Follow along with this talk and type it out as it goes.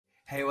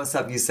Hey, what's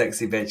up, you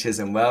sexy bitches,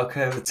 and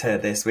welcome to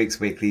this week's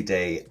Weekly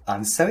D.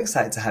 I'm so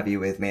excited to have you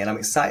with me, and I'm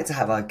excited to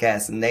have our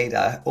guest,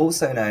 Nada,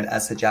 also known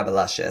as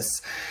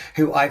Hijabiluscious,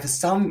 who I, for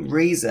some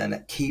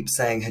reason, keep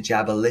saying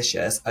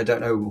Hijabiluscious. I don't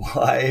know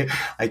why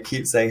I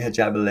keep saying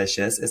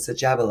Hijabiluscious. It's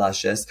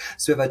Hijabiluscious.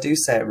 So if I do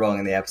say it wrong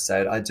in the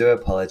episode, I do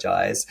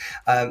apologize.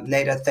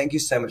 Nada, thank you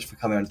so much for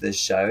coming onto this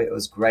show. It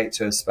was great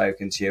to have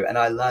spoken to you, and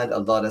I learned a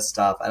lot of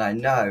stuff, and I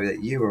know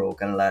that you are all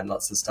going to learn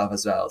lots of stuff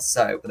as well.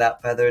 So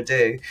without further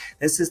ado,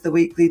 this is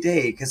the Weekly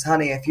D, because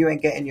honey, if you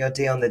ain't getting your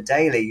D on the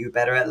daily, you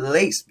better at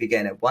least be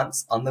getting it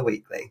once on the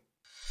weekly.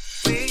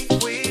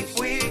 Weekly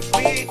D.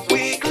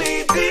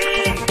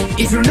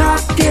 If you're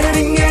not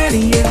getting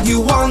any and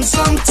you want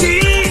some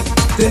tea,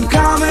 then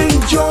come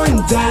and join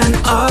Dan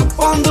up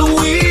on the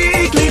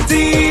Weekly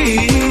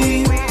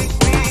D.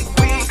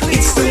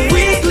 It's the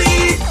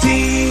Weekly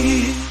D.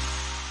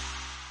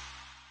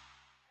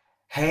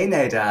 Hey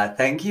Nada,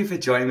 thank you for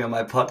joining me on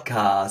my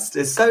podcast.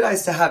 It's so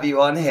nice to have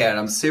you on here, and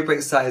I'm super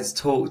excited to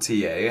talk to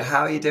you.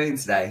 How are you doing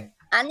today?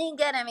 I'm doing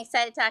good. I'm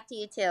excited to talk to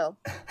you too.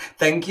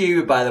 Thank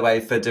you, by the way,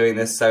 for doing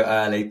this so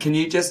early. Can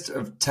you just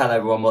tell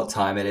everyone what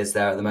time it is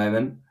there at the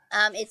moment?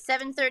 It's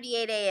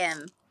 7:38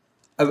 a.m.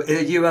 Are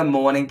you a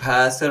morning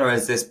person, or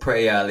is this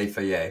pretty early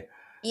for you?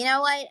 You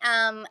know what?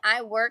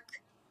 I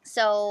work,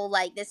 so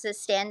like this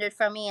is standard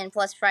for me, and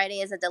plus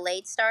Friday is a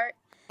delayed start.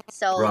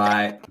 So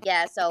right.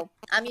 So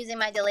I'm using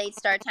my delayed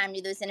start time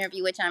to do this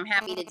interview, which I'm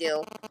happy to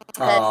do.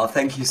 Oh,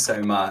 thank you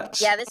so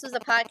much. Yeah, this was a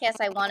podcast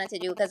I wanted to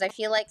do because I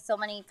feel like so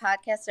many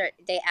podcasts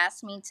they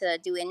ask me to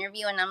do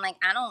interview, and I'm like,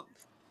 I don't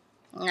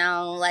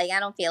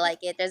feel like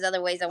it. There's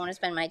other ways I want to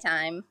spend my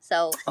time.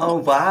 So. Oh,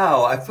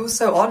 wow. I feel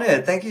so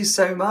honored. Thank you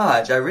so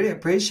much. I really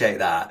appreciate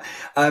that.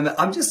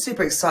 I'm just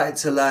super excited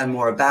to learn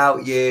more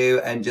about you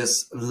and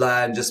just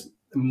learn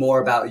more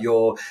about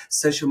your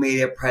social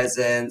media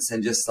presence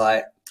and just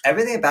like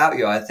everything about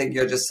you. I think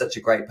you're just such a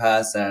great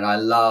person, and I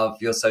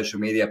love your social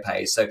media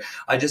page. So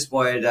I just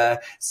wanted to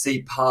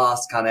see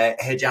past kind of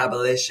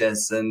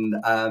Hijabiluscious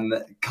and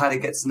kind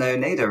of get to know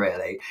Nada,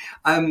 really.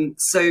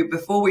 So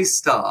before we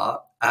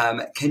start,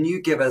 can you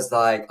give us,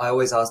 like, I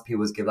always ask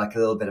people to give like a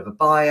little bit of a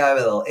bio, a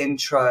little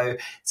intro,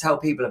 tell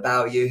people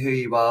about you, who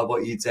you are,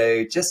 what you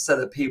do, just so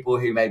that people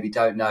who maybe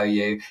don't know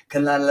you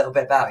can learn a little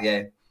bit about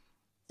you.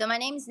 So my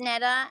name's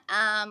Nada.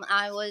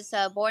 I was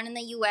born in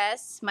the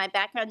U.S. My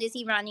background is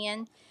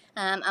Iranian.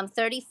 I'm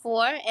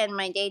 34, and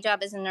my day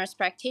job is a nurse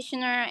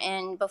practitioner.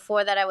 And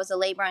before that, I was a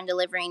labor and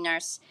delivery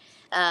nurse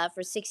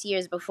for 6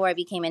 years before I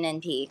became an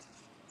NP.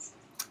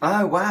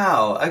 Oh,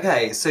 wow.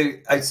 Okay. So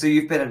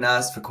you've been a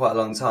nurse for quite a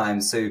long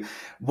time. So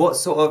what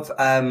sort of,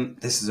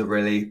 this is a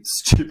really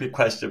stupid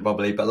question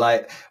probably, but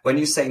like when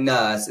you say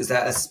nurse, is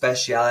that a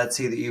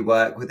speciality that you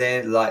work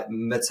within, like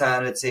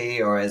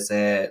maternity, or is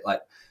it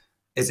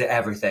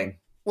everything?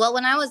 Well,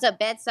 when I was a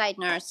bedside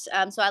nurse,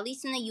 so at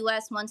least in the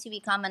U.S., once you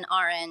become an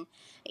RN,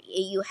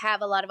 you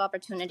have a lot of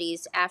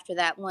opportunities after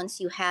that once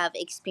you have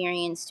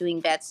experience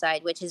doing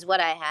bedside, which is what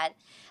I had.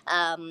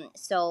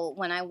 So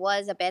when I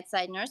was a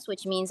bedside nurse,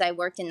 which means I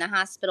worked in the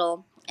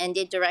hospital and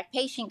did direct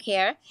patient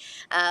care,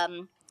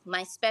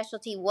 my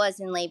specialty was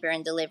in labor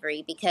and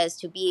delivery, because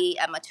to be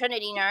a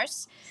maternity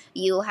nurse,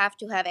 you have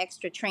to have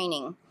extra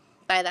training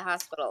by the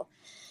hospital.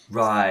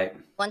 Right.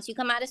 So once you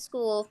come out of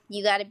school,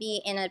 you got to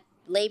be in a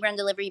labor and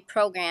delivery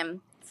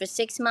program for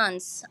 6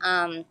 months,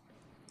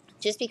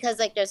 just because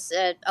like there's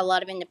a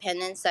lot of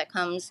independence that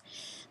comes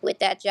with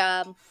that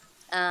job.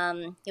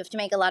 You have to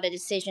make a lot of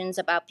decisions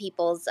about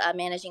people's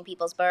managing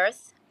people's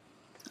birth.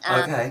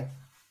 Okay.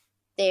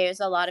 There's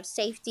a lot of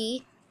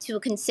safety to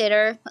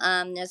consider.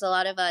 There's a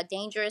lot of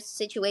dangerous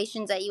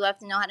situations that you have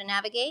to know how to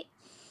navigate.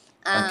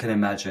 I can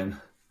imagine.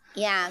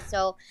 Yeah,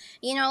 so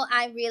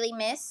I really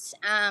miss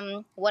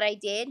what I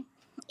did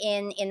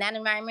in that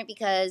environment,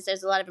 because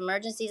there's a lot of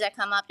emergencies that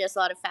come up. There's a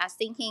lot of fast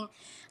thinking.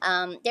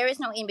 There is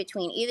no in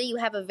between. Either you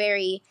have a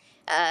very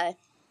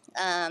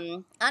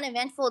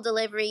uneventful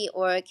delivery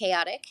or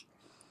chaotic.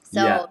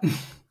 So,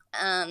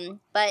 yeah.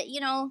 But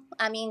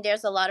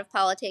there's a lot of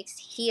politics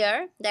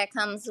here that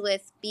comes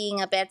with being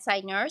a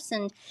bedside nurse.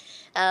 And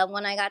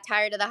when I got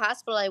tired of the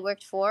hospital I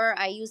worked for,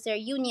 I used their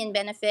union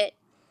benefit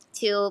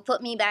to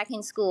put me back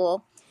in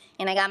school,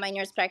 and I got my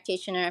nurse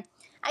practitioner.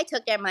 I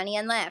took their money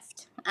and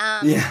left.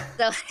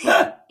 So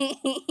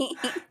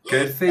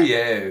good for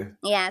you.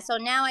 Yeah, so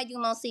now I do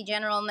mostly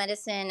general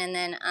medicine, and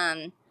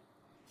then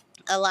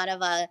a lot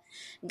of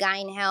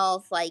gyne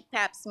health, like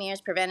pap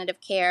smears,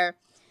 preventative care.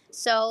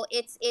 So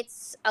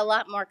it's a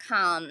lot more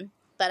calm,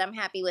 but I'm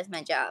happy with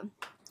my job.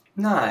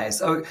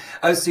 Nice. Oh,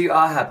 so you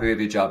are happy with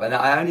your job. And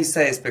I only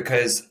say it's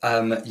because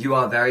you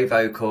are very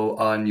vocal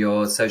on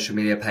your social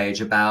media page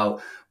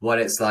about what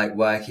it's like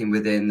working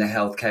within the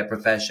healthcare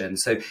profession.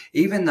 So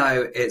even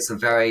though it's a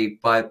very,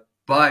 by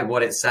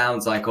what it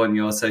sounds like on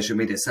your social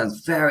media, it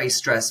sounds very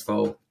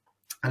stressful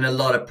and a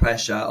lot of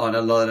pressure on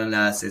a lot of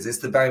nurses. It's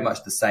very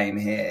much the same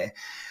here.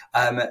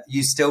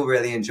 You still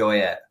really enjoy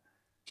it.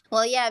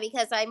 Well, yeah,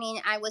 because I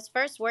mean, I was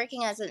first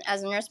working as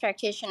a nurse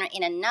practitioner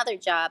in another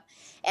job,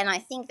 and I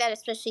think that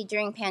especially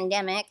during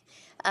pandemic,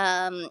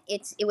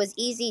 it was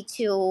easy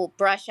to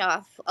brush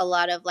off a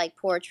lot of like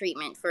poor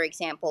treatment, for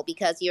example,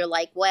 because you're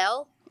like,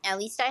 well, at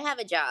least I have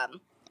a job.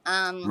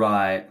 Um,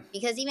 Right.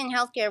 because even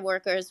healthcare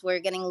workers were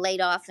getting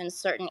laid off in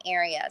certain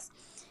areas,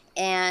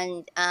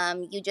 and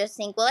you just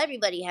think, well,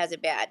 everybody has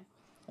it bad.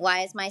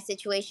 Why is my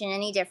situation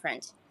any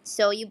different?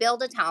 So you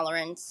build a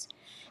tolerance,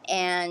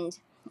 and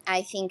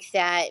I think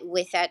that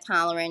with that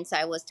tolerance,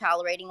 I was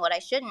tolerating what I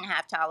shouldn't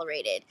have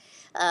tolerated,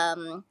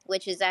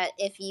 which is that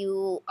if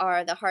you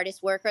are the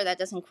hardest worker that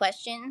doesn't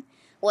question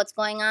what's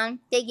going on,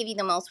 they give you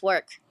the most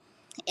work.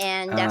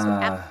 And that's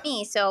what happened Uh, to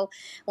me. So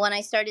when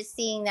I started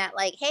seeing that,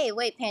 like, hey,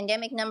 wait,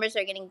 pandemic numbers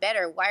are getting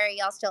better. Why are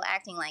y'all still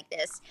acting like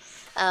this?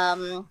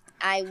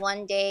 I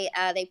one day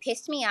they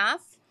pissed me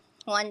off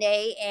one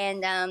day,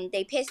 and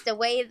they pissed the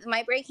way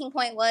my breaking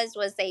point was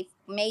they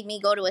made me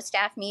go to a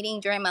staff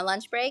meeting during my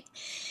lunch break,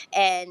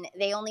 and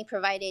they only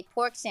provided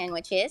pork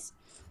sandwiches.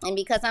 And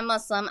because I'm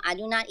Muslim, I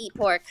do not eat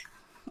pork.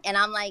 And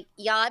I'm like,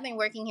 y'all, I've been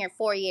working here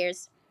 4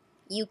 years.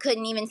 You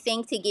couldn't even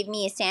think to give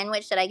me a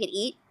sandwich that I could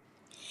eat.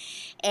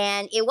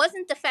 And it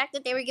wasn't the fact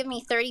that they were giving me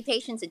 30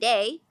 patients a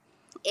day.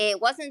 It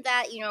wasn't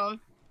that,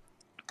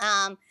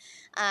 um,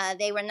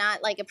 they were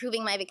not like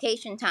approving my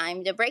vacation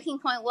time. The breaking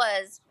point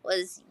was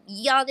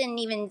y'all didn't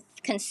even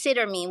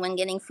consider me when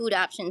getting food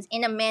options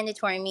in a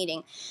mandatory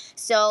meeting.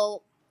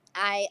 So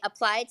I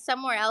applied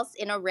somewhere else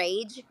in a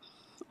rage,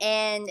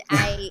 and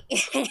I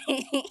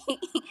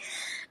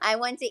I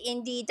went to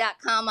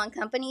Indeed.com on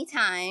company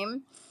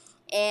time,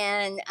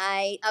 and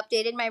I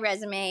updated my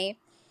resume,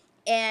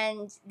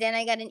 and then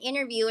I got an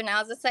interview, and I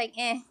was just like,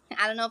 I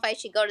don't know if I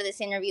should go to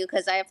this interview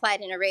because I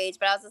applied in a rage,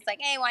 but I was just like,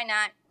 hey, why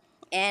not?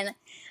 And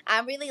I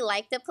really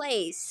liked the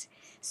place.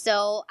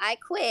 So I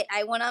quit.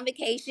 I went on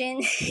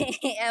vacation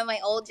at my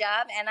old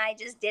job, and I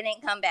just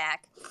didn't come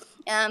back.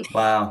 Um,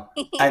 wow.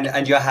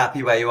 And you're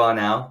happy where you are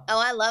now? Oh,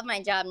 I love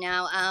my job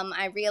now.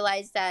 I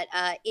realize that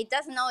it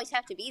doesn't always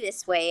have to be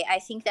this way. I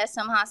think that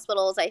some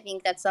hospitals, I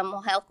think that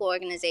some health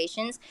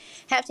organizations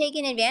have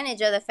taken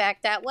advantage of the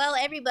fact that, well,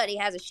 everybody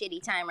has a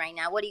shitty time right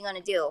now. What are you going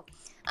to do?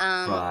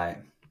 Um, Right.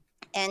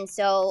 and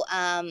so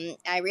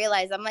I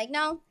realized, I'm like,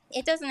 no,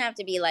 it doesn't have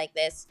to be like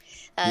this.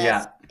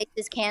 Yeah.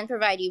 Places can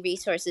provide you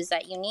resources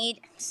that you need.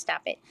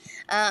 Stop it.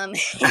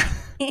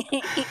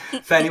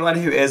 For anyone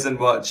who isn't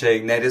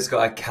watching, Nada's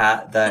got a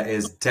cat that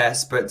is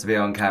desperate to be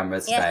on camera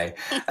today.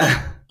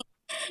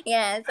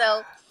 Yeah,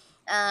 so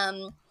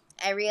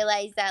I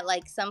realized that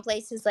like some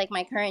places like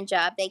my current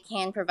job, they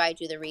can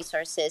provide you the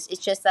resources.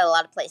 It's just that a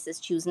lot of places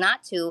choose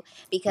not to,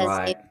 because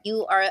if Right.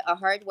 you are a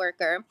hard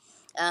worker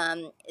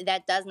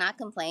that does not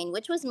complain,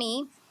 which was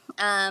me,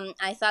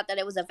 I thought that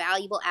it was a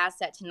valuable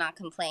asset to not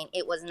complain.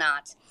 It was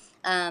not.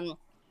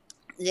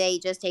 They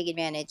just take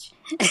advantage.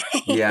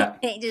 Yeah.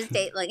 They just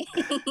take like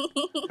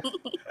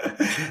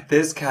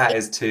This cat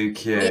is too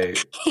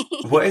cute.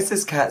 What is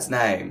this cat's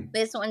name?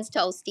 this one's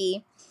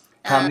Toasty.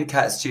 How many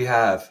cats do you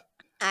have?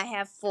 I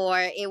have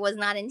 4. It was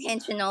not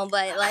intentional,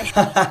 but like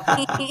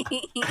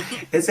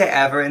Is it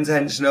ever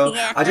intentional?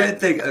 yeah. I don't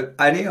think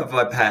any of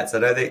my pets, I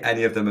don't think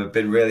any of them have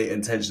been really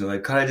intentional.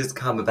 They've kind of just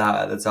come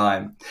about at the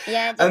time.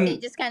 Yeah, they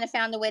just kind of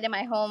found a way to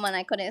my home when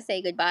I couldn't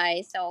say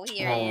goodbye, so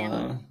here I am.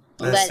 Aw,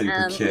 that's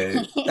super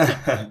cute.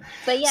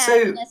 But yeah,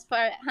 So- I mean, as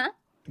far,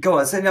 Go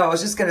on. So no, I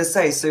was just going to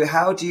say, so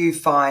how do you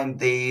find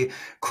the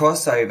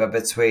crossover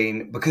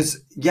between,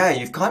 because yeah,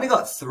 you've kind of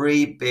got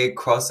 3 big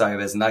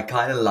crossovers and I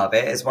kind of love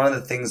it. It's one of the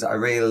things that I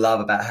really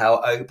love about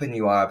how open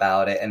you are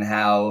about it and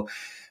how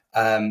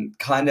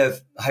kind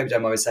of, I hope you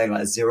don't mind me saying,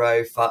 like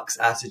zero fucks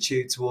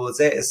attitude towards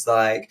it. It's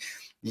like,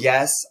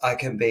 yes, I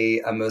can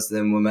be a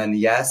Muslim woman.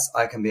 Yes,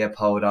 I can be a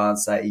pole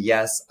dancer.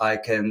 Yes, I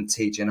can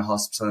teach in a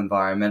hospital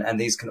environment, and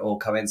these can all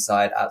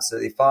coincide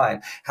absolutely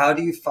fine. How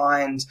do you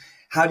find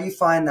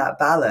that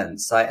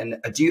balance? Like,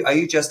 and are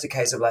you just a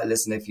case of like,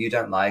 listen, if you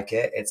don't like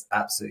it, it's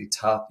absolutely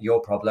tough,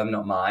 your problem,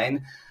 not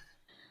mine?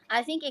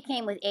 I think it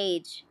came with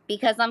age,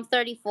 because I'm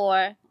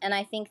 34, and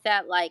I think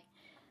that like,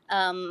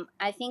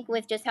 I think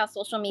with just how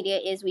social media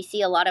is, we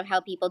see a lot of how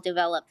people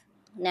develop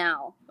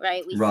now,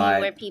 right? We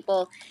Right.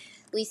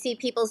 we see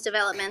people's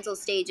developmental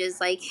stages,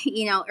 like,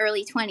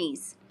 early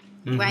 20s.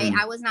 Right?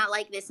 I was not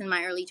like this in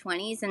my early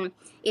 20s, and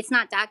it's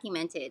not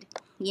documented.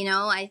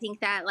 I think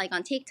that like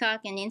on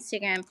TikTok and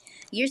Instagram,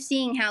 you're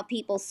seeing how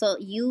people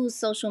use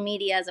social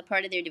media as a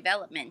part of their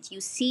development.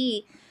 You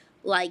see,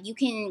 like you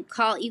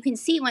can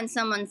see when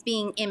someone's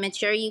being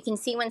immature. You can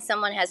see when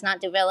someone has not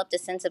developed a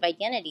sense of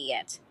identity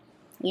yet.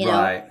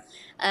 Right.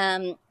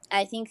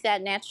 I think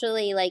that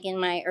naturally, like in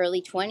my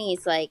early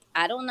 20s, like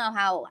I don't know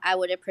how I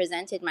would have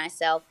presented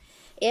myself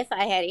if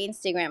I had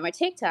Instagram or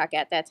TikTok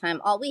at that time.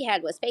 All we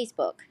had was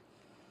Facebook.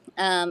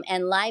 And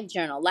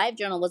LiveJournal.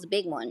 LiveJournal was a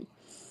big one.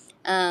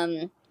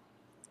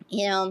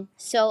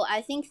 So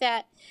I think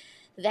that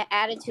the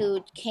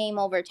attitude came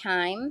over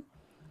time,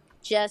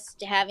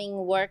 just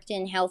having worked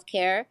in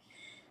healthcare,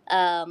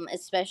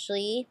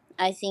 especially.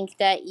 I think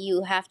that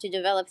you have to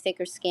develop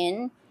thicker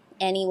skin,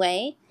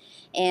 anyway.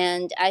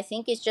 And I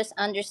think it's just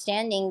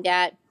understanding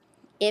that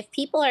if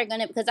people are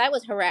going to, because I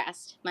was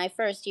harassed my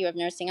first year of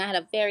nursing, I had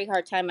a very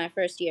hard time my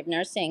first year of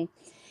nursing,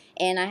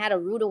 and I had a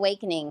rude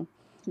awakening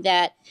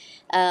that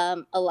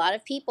a lot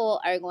of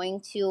people are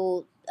going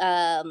to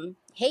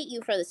hate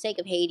you for the sake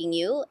of hating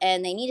you,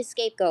 and they need a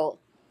scapegoat.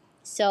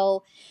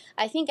 So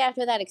I think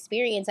after that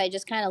experience, I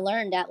just kind of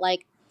learned that,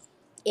 like,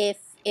 if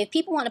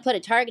people want to put a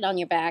target on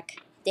your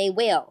back, they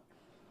will.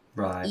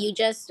 Right. You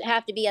just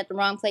have to be at the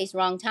wrong place,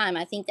 wrong time.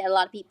 I think that a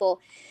lot of people,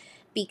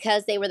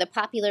 because they were the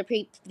popular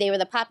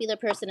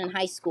person in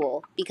high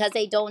school, because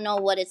they don't know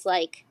what it's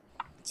like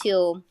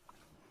to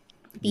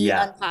be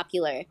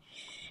unpopular,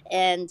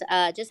 and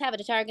just have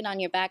a target on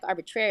your back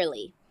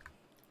arbitrarily.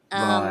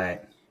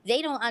 Right.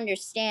 They don't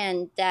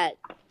understand that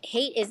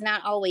hate is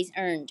not always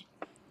earned,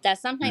 that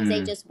sometimes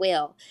they just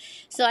will.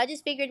 So I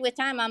just figured with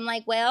time, I'm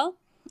like, well,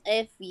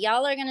 if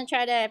y'all are going to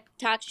try to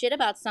talk shit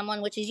about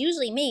someone, which is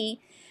usually me,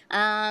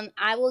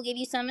 I will give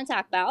you something to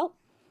talk about,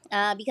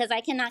 because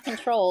I cannot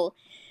control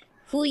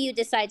who you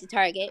decide to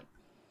target.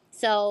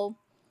 So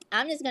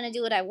I'm just going to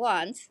do what I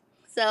want.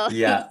 So,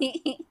 yeah,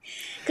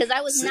 because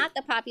I was not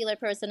the popular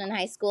person in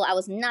high school. I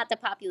was not the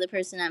popular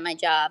person at my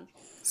job.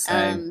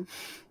 Same.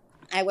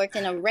 I worked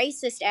in a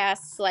racist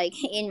ass like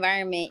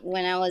environment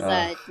when I was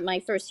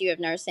my first year of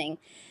nursing.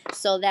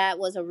 So that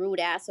was a rude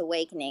ass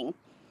awakening.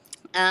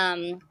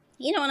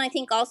 You know, and I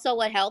think also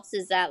what helps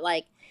is that,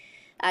 like,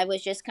 I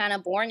was just kind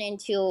of born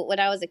into, when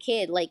I was a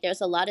kid, like,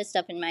 there's a lot of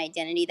stuff in my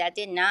identity that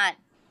did not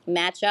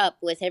match up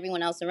with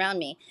everyone else around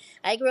me.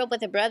 I grew up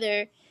with a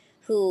brother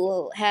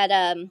who had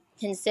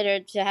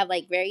considered to have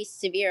like very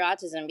severe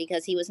autism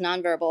because he was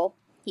nonverbal.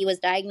 He was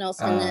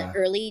diagnosed in the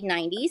early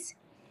 90s,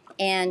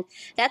 and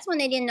that's when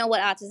they didn't know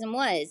what autism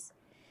was.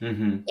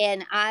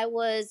 And I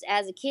was,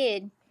 as a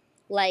kid,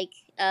 like,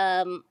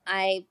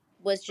 I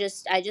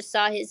just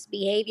saw his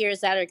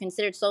behaviors that are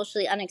considered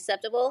socially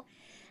unacceptable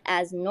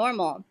as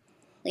normal,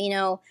 you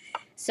know.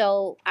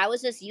 So I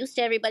was just used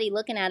to everybody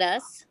looking at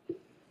us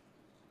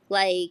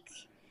like,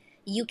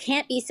 you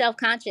can't be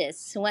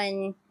self-conscious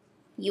when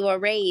you are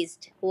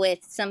raised with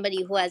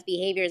somebody who has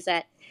behaviors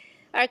that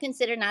are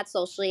considered not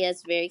socially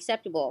as very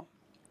acceptable.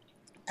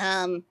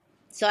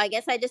 So I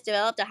guess I just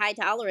developed a high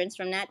tolerance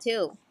from that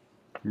too.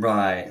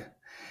 Right.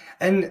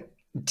 And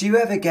do you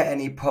ever get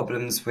any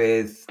problems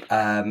with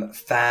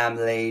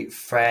family,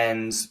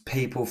 friends,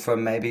 people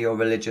from maybe your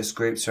religious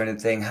groups or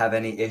anything have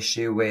any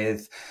issue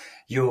with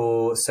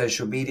your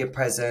social media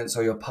presence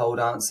or your pole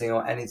dancing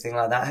or anything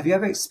like that? Have you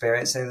ever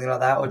experienced anything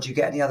like that? Or do you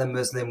get any other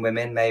Muslim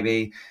women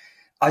maybe?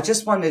 I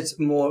just wondered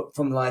more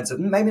from the lines of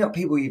maybe not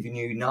people even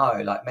you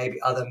know, like maybe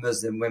other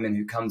Muslim women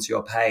who come to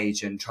your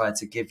page and try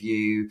to give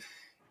you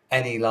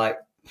any, like,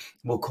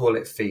 we'll call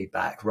it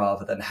feedback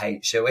rather than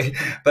hate, shall we?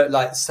 But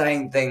like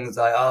saying things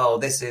like, oh,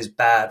 this is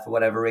bad for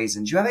whatever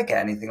reason. Do you ever get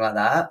anything like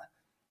that?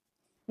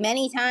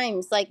 Many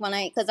times, like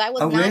because I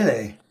was Oh, not.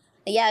 really?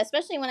 Yeah,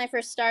 especially when I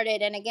first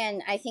started. And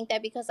again, I think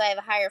that because I have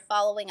a higher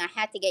following, I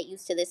had to get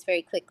used to this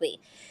very quickly.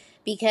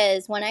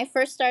 Because when I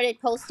first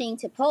started posting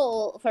to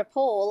poll,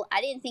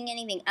 I didn't think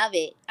anything of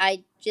it.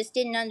 I just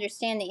didn't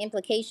understand the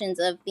implications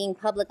of being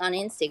public on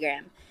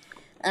Instagram.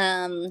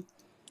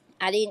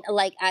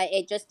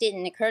 It just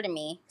didn't occur to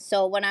me.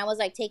 So when I was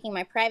like taking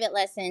my private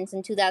lessons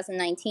in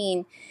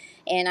 2019,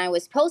 and I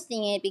was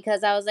posting it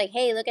because I was like,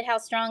 hey, look at how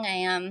strong I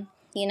am.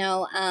 You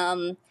know,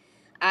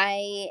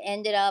 I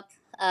ended up,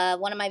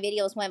 one of my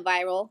videos went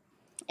viral,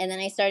 and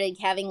then I started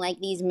having like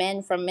these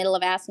men from middle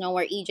of ass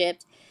nowhere,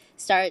 Egypt,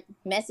 start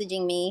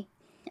messaging me,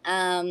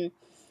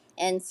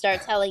 and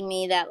start telling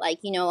me that, like,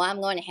 you know, I'm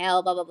going to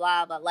hell, blah, blah,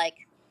 blah. But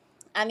like,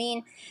 I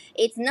mean,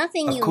 it's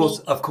nothing unique.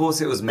 Of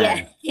course it was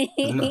men. Yeah.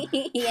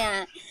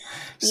 Yeah.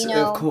 You So,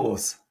 know, of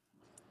course.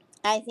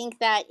 I think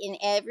that in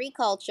every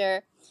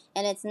culture,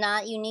 and it's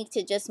not unique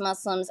to just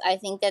Muslims, I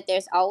think that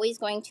there's always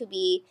going to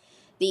be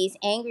these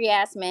angry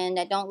ass men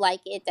that don't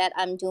like it that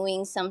I'm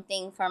doing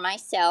something for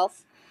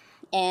myself.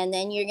 And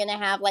then you're going to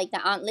have like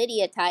the Aunt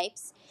Lydia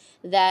types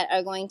that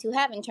are going to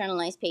have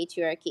internalized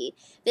patriarchy.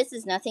 This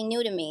is nothing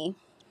new to me.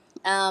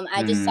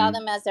 I just saw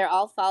them as they're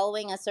all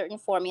following a certain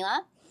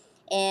formula,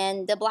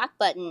 and the block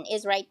button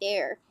is right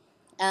there.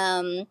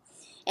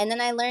 And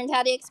then I learned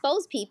how to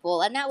expose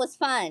people, and that was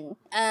fun.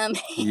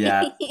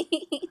 Yeah.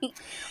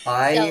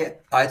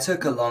 I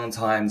took a long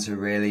time to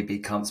really be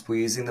comfortable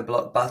using the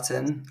block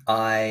button.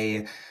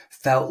 I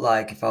felt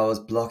like if I was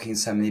blocking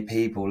so many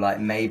people, like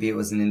maybe it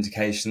was an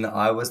indication that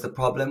I was the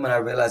problem. And I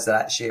realized that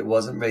actually it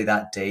wasn't really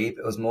that deep.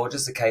 It was more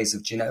just a case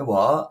of, do you know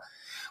what?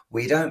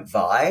 We don't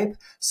vibe,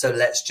 so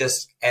let's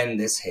just end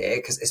this here.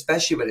 Because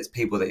especially when it's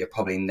people that you're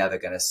probably never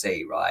going to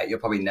see, right? You're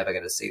probably never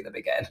going to see them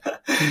again.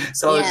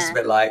 So I was just a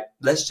bit like,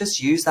 let's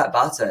just use that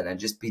button and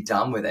just be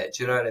done with it.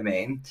 Do you know what I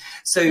mean?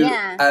 So,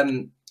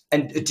 and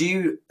do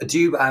you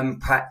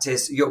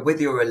practice with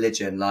your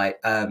religion?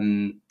 Like,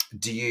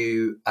 do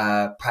you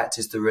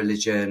practice the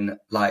religion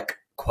like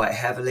quite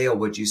heavily, or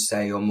would you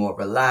say you're more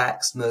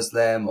relaxed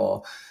Muslim?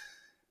 Or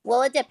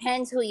well, it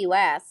depends who you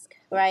ask.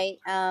 right?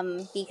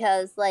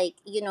 Because like,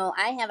 you know,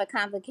 I have a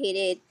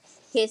complicated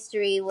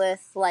history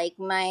with like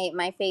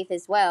my faith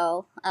as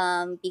well.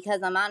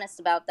 Because I'm honest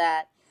about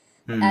that.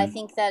 I Hmm.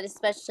 think that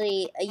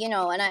especially, you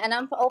know, and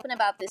I'm open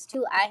about this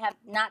too. I have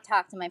not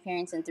talked to my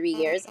parents in 3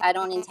 years. I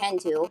don't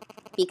intend to,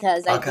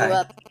 because I grew Okay.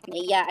 up.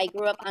 Yeah, I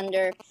grew up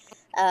under.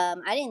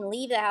 I didn't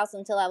leave the house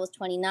until I was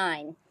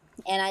 29,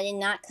 and I did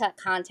not cut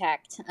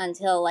contact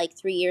until like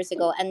 3 years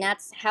ago. And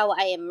that's how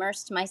I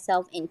immersed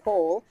myself in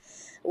pole.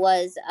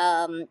 Was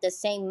the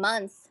same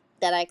month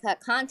that I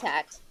cut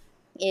contact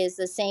is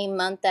the same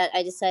month that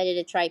I decided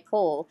to try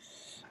pole,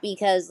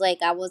 because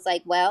like I was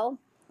like, well,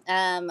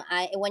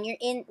 I when you're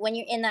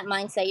in that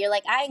mindset, you're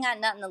like, I ain't got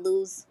nothing to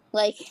lose.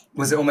 Like,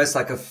 Was it almost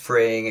like a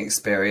freeing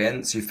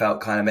experience? You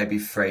felt kind of maybe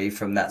free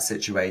from that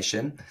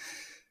situation?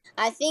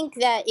 I think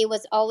that it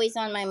was always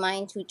on my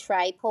mind to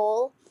try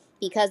pole,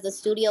 because the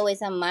studio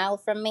is a mile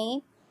from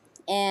me,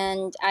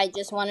 and I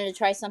just wanted to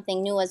try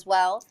something new as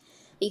well.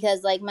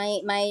 Because like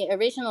my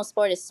original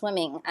sport is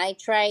swimming. I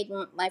tried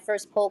my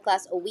first pole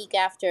class a week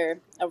after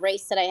a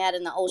race that I had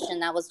in the ocean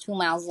that was 2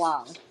 miles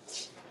long.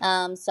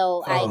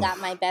 So I Oh. got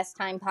my best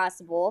time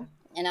possible.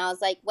 And I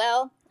was like,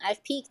 well,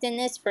 I've peaked in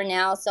this for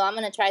now, so I'm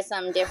going to try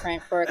something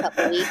different for a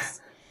couple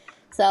weeks.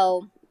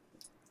 So,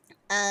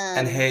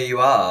 And um, here you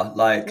are,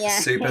 like yeah.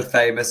 super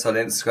famous on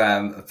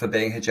Instagram for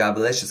being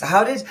Hijabilicious.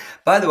 How did,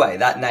 by the way,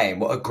 that name,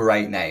 what a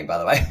great name, by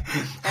the way.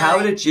 uh, How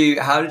did you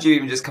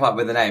even just come up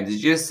with the name?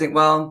 Did you just think,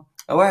 well,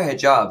 I wear a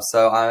hijab,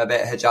 so I'm a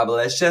bit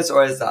Hijabilicious?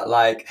 Or is that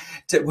like,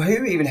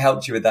 who even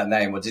helped you with that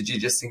name? Or did you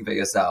just think of it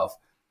yourself?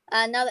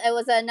 it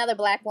was another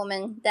black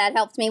woman that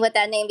helped me with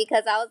that name,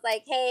 because I was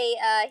like, hey,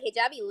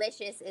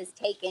 Hijabilicious is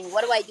taken.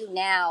 What do I do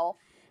now?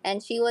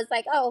 And she was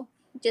like, oh,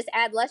 just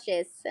add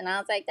luscious. And I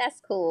was like, that's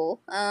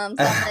cool. So I'm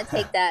going to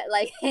take that.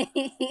 Like,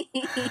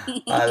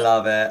 I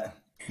love it.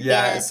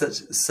 Yeah, yeah.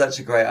 it's such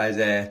a great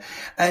idea.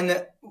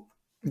 And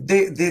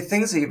the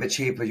things that you've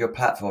achieved with your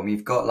platform,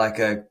 you've got like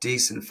a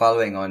decent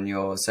following on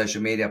your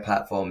social media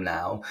platform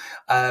now.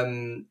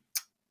 Um,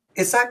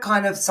 is that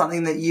kind of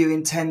something that you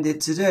intended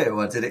to do,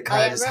 or did it Oh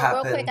kind of yeah, just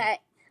real quick.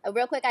 happen?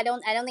 Real quick. I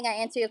don't think I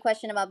answered your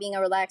question about being a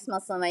relaxed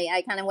Muslim.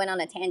 I kind of went on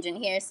a tangent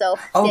here. So,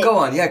 Oh, go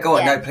on. Yeah, go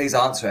on. yeah, No, please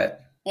answer it.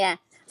 yeah.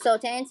 So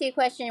to answer your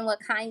question, what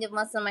kind of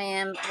Muslim I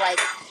am, like,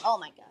 oh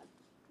my god,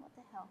 what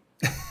the hell?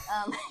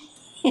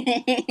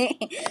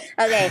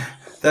 Okay,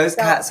 Those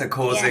so cats are yeah,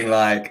 causing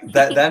like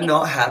they're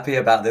not happy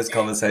about this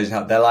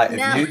conversation. They're like, if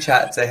no, you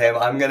chat to him,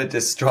 I'm gonna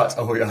destruct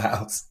all your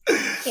house.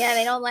 yeah,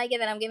 they don't like it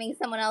that I'm giving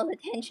someone else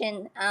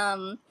attention.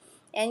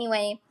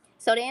 Anyway,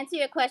 so to answer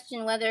your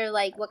question, whether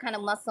like what kind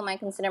of Muslim I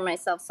consider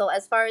myself. So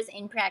as far as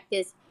in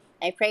practice,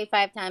 I pray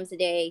 5 times a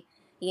day.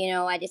 You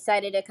know, I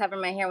decided to cover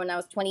my hair when I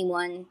was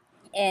 21,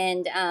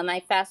 and I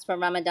fast for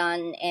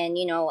Ramadan, and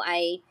you know,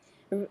 I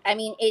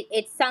mean,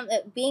 it's some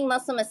being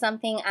Muslim is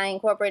something I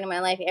incorporate in my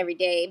life every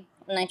day,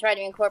 and I try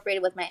to incorporate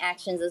it with my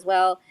actions as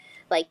well,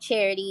 like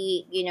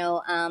charity. You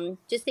know,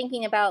 just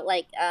thinking about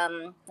like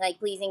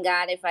pleasing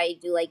God if I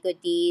do like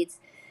good deeds,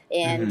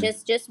 and Hmm.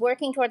 just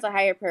working towards a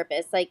higher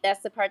purpose. Like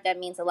that's the part that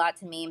means a lot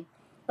to me.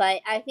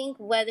 But I think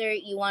whether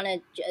you want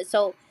to,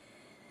 so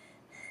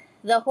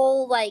the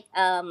whole like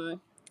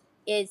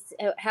is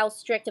how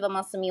strict of a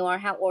Muslim you are,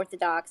 how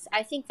orthodox.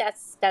 I think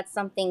that's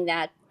something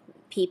that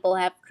people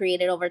have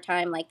created over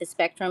time, like the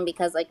spectrum,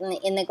 because like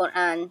in the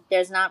Quran,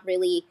 there's not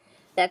really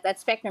that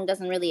spectrum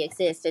doesn't really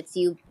exist. It's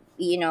you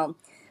know,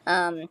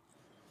 um,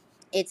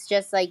 it's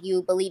just like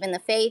you believe in the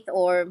faith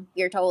or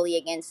you're totally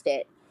against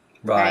it,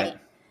 Right.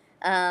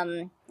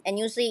 right? And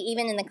usually,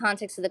 even in the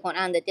context of the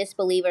Quran, the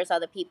disbelievers are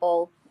the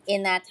people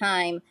in that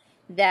time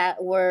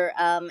that were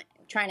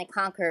trying to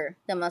conquer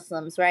the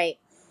Muslims, right?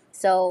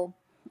 So,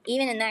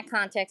 even in that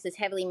context, it's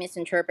heavily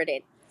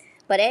misinterpreted.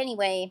 But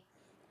anyway,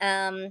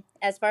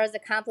 as far as the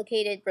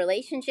complicated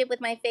relationship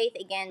with my faith,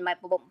 again,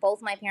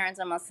 both my parents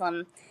are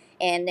Muslim,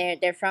 and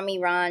they're from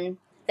Iran.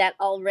 That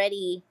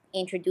already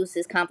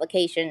introduces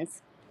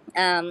complications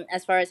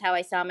as far as how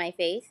I saw my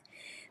faith.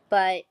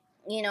 But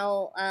you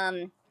know,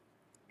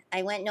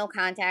 I went no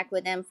contact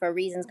with them for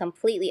reasons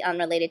completely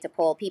unrelated to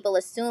pole. People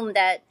assume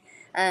that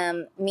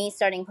me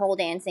starting pole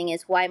dancing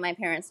is why my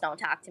parents don't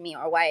talk to me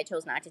or why I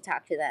chose not to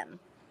talk to them.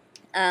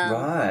 Um,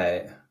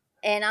 Right.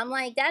 and I'm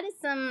like, that is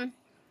some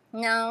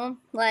no,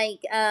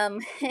 like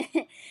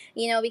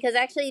you know, because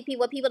actually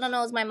what people don't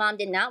know is my mom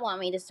did not want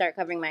me to start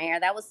covering my hair.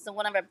 That was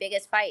one of our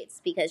biggest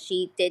fights, because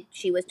she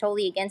was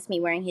totally against me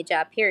wearing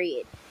hijab,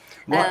 period.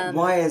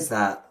 Why is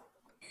that?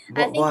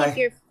 I What? think if Why?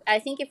 you're I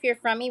think if you're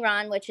from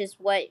Iran, which is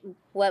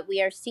what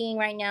we are seeing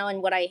right now,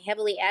 and what I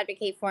heavily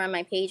advocate for on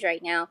my page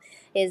right now,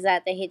 is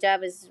that the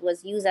hijab is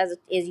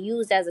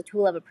used as a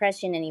tool of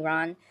oppression in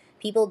Iran.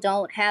 People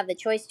don't have the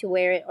choice to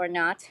wear it or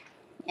not,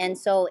 and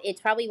so it's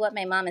probably what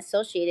my mom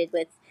associated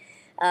with.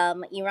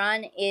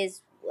 Iran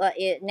is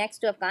next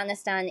to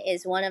Afghanistan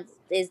is one of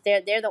is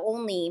they're the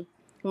only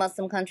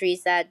Muslim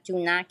countries that do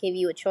not give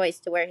you a choice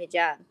to wear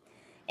hijab,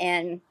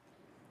 and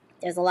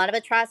there's a lot of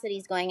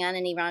atrocities going on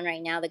in Iran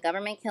right now. The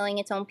government killing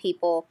its own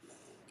people.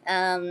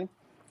 Um,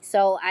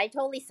 So I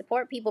totally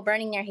support people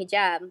burning their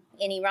hijab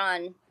in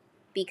Iran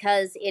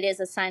because it is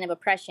a sign of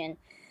oppression.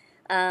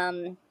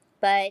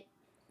 But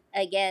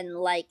again,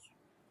 like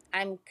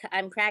I'm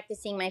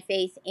practicing my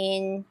faith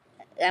in.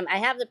 I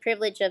have the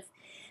privilege of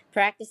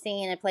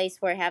practicing in a place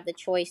where I have the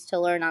choice to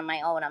learn on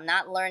my own. I'm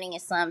not learning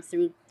Islam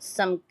through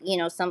some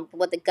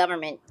what the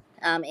government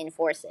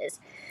enforces.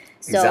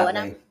 So and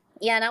I'm Exactly.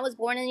 yeah, and I was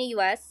born in the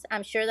U.S.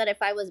 I'm sure that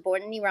if I was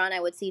born in Iran, I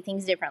would see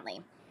things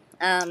differently.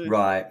 Um,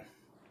 Right.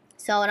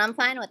 so and I'm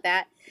fine with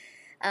that.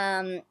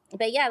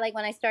 But yeah, like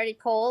when I started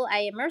Cole, I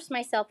immersed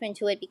myself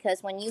into it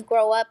because when you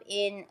grow up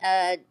in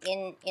a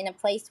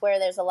place where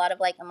there's a lot of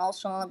like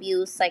emotional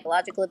abuse,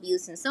 psychological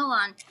abuse, and so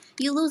on,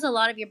 you lose a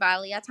lot of your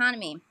bodily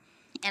autonomy.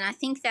 And I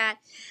think that,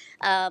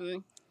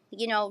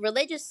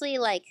 religiously,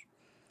 like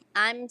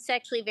I'm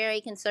sexually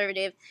very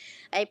conservative.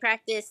 I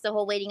practice the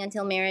whole waiting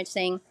until marriage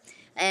thing,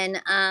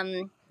 and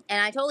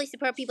I totally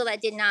support people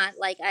that did not.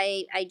 Like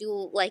I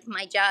do like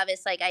my job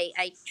is like I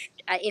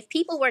if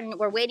people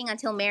were waiting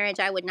until marriage,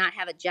 I would not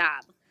have a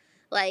job.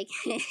 Like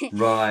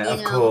Right.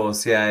 Of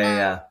course. Yeah. um, Yeah.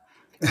 Yeah.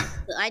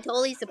 I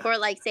totally support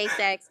like safe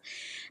sex.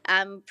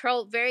 I'm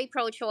very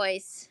pro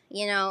choice.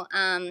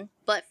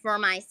 But for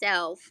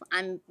myself,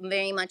 I'm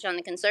very much on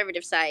the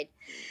conservative side.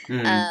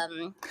 Mm.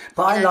 Um,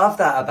 But I and I love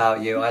that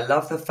about you. I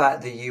love the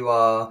fact that you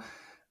are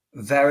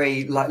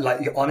very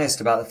like you're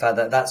honest about the fact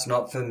that that's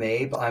not for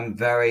me, but I'm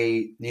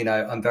very,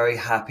 I'm very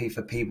happy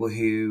for people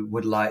who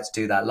would like to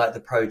do that, like the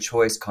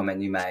pro-choice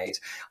comment you made.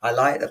 I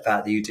like the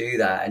fact that you do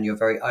that and you're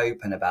very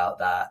open about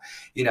that.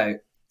 you know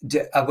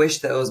I wish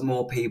there was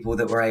more people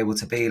that were able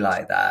to be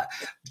like that.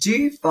 Do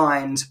you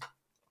find,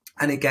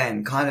 and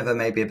again, kind of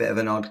maybe a bit of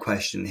an odd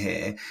question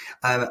here.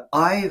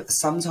 I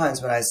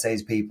sometimes when I say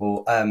to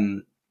people,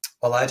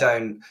 well, I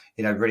don't,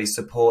 really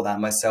support that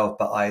myself,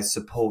 but I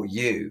support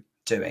you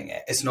doing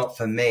it. It's not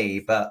for me,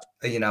 but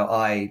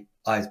I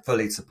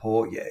fully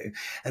support you.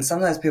 And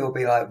sometimes people will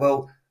be like,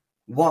 well,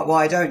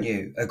 why don't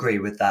you agree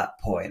with that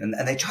point? And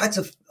they try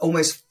to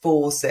almost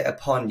force it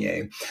upon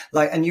you.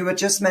 Like, and you were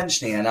just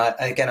mentioning, and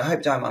again, I hope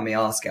you don't mind me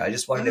asking, I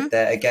just wondered if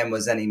there again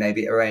was any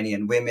maybe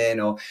Iranian women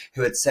or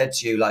who had said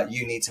to you, like,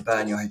 you need to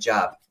burn your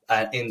hijab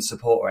in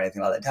support or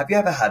anything like that. Have you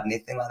ever had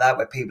anything like that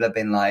where people have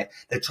been like,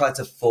 they tried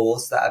to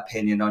force that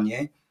opinion on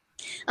you?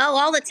 Oh,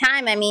 all the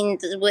time. I mean,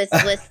 with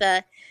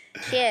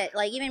shit.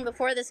 Like even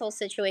before this whole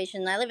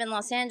situation, I live in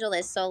Los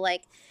Angeles, so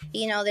like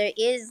there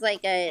is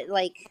like a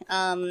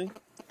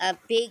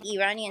big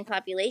Iranian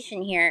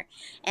population here,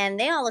 and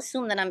they all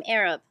assume that I'm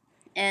Arab.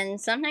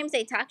 And sometimes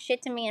they talk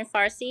shit to me in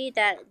Farsi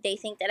that they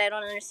think that I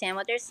don't understand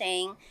what they're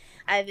saying.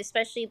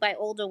 Especially by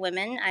older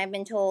women, I've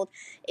been told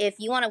if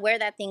you want to wear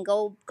that thing,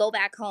 go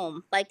back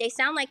home. Like they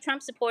sound like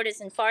Trump supporters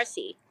in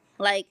Farsi.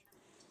 Like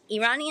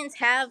Iranians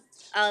have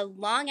a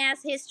long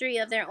ass history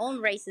of their own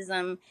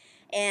racism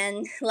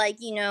and like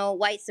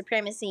white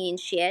supremacy and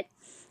shit.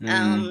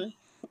 Mm,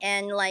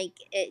 And like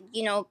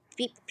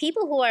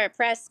people who are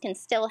oppressed can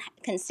still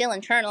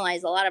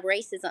internalize a lot of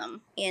racism.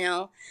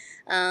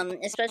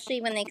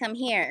 Especially when they come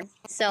here.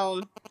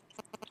 So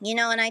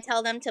and I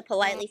tell them to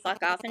politely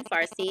fuck off in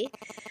Farsi.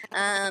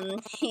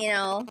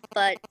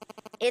 But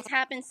it's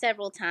happened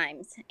several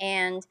times,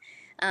 and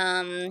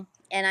I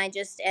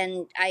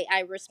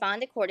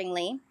respond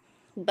accordingly.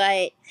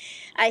 But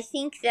I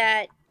think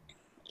that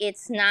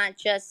it's not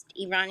just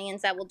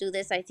Iranians that will do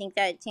this. I think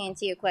that to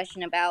answer your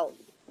question about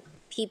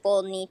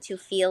people need to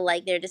feel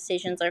like their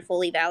decisions are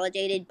fully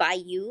validated by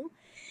you,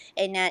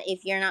 and that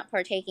if you're not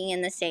partaking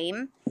in the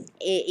same,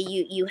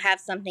 you have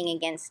something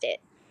against it.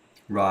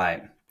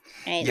 right.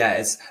 Right? Yeah,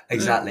 it's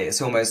exactly.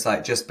 It's almost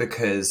like just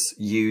because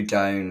you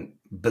don't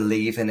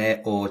believe in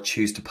it or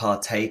choose to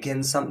partake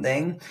in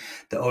something,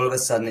 that all of a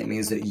sudden it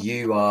means that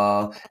you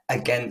are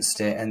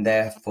against it and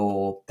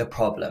therefore the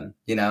problem,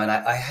 and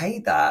I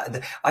hate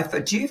that.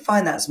 Do you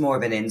find that's more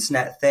of an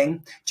internet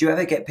thing? Do you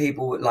ever get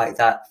people like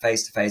that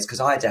face to face?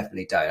 Because I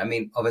definitely don't. I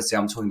mean, obviously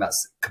I'm talking about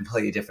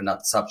completely different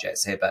other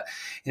subjects here, but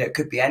it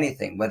could be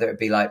anything, whether it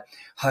be like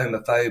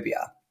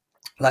homophobia.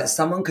 Like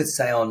someone could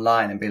say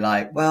online and be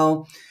like,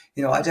 well,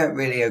 I don't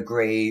really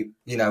agree,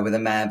 with a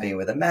man being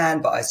with a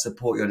man, but I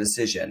support your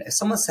decision. If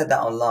someone said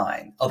that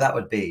online, oh, that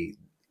would be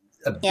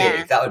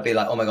that would be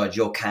like, oh my God,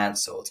 you're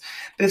cancelled.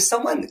 But if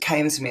someone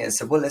came to me and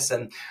said, well,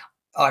 listen,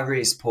 I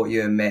really support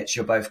you and Mitch.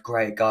 You're both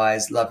great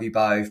guys. Love you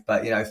both.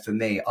 But, for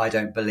me, I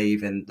don't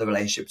believe in the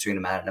relationship between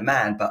a man and a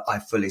man, but I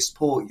fully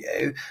support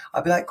you.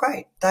 I'd be like,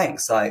 great,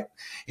 thanks. Like,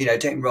 don't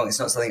get me wrong. It's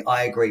not something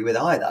I agree with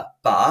either,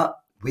 but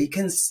we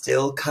can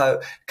still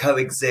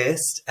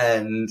coexist.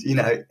 And,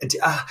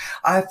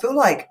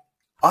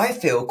 I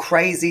feel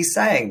crazy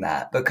saying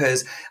that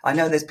because I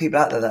know there's people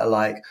out there that are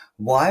like,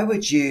 why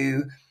would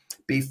you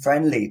be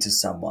friendly to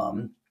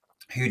someone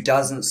who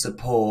doesn't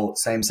support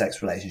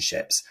same-sex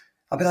relationships?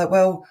 I'd be like,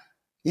 well,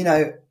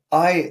 I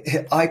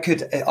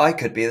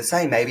could be the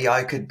same. Maybe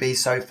I could be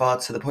so far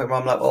to the point where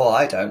I'm like, oh,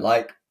 I don't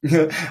like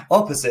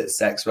opposite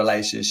sex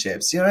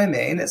relationships. You know what I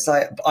mean? It's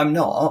like, I'm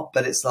not,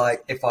 but it's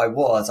like, if I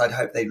was, I'd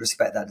hope they'd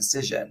respect that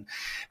decision.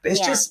 But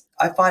it's Yeah. just,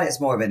 I find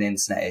it's more of an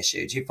internet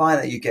issue. Do you find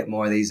that you get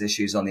more of these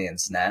issues on the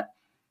internet?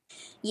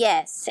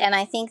 Yes, and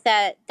I think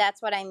that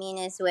that's what I mean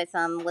is with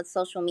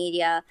social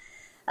media,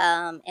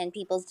 and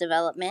people's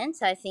development.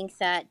 I think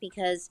that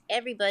because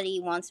everybody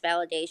wants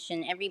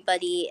validation,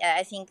 everybody,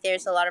 I think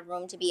there's a lot of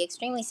room to be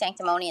extremely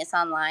sanctimonious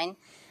online,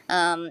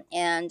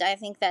 and I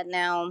think that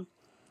now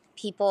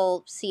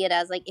people see it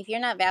as like if you're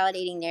not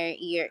validating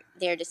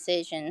their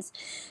decisions,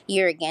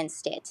 you're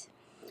against it.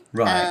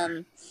 Right.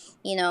 um,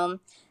 you know.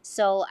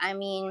 So I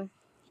mean,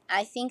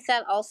 I think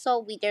that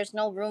also there's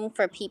no room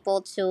for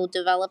people to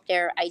develop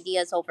their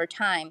ideas over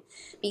time,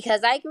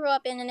 because I grew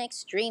up in an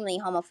extremely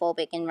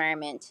homophobic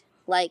environment.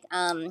 Like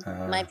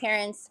my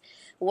parents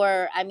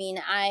were, I mean,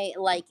 I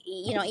like,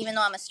 you know, even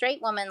though I'm a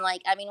straight woman,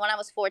 like, I mean, when I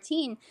was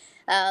 14,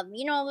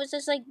 you know, it was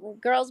just like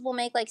girls will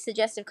make like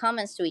suggestive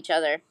comments to each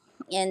other,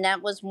 and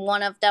that was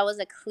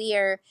a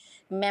clear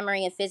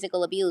memory of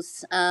physical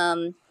abuse,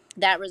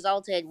 that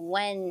resulted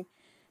when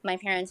my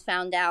parents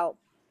found out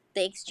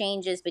the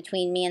exchanges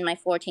between me and my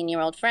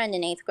 14-year-old friend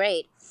in 8th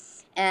grade.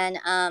 And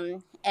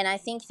I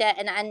think that,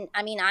 and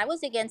I mean, I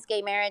was against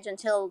gay marriage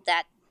until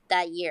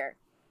that year,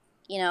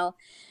 you know.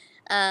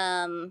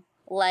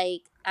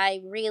 Like,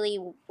 I really,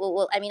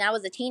 well, I mean, I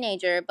was a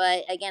teenager,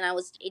 but again, I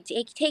was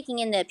taking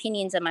in the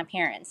opinions of my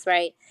parents,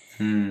 right?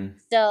 Hmm.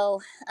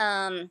 So,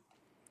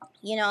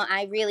 you know,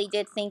 I really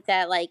did think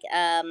that, like,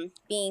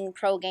 being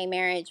pro gay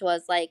marriage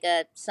was like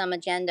some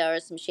agenda or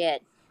some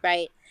shit,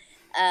 right?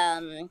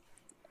 Um,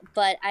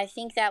 but I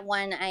think that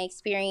when I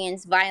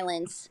experienced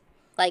violence,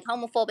 like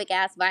homophobic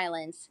ass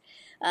violence,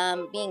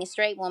 being a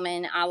straight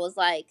woman, I was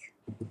like,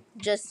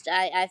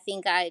 I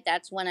think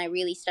that's when I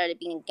really started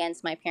being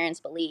against my parents'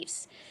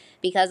 beliefs,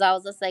 because I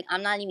was just like,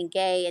 I'm not even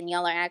gay and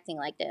y'all are acting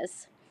like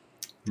this,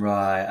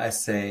 Right. I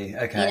see.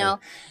 you Okay. know.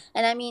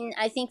 And I mean,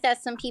 I think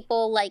that some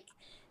people, like,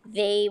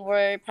 they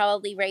were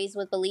probably raised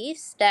with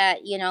beliefs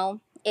that, you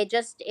know, it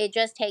just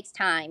takes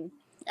time,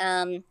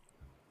 um,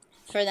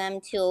 for them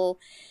to,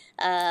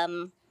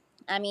 um,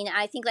 I mean,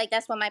 I think like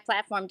that's what my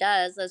platform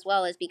does as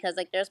well, is because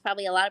like there's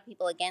probably a lot of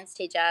people against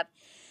hijab,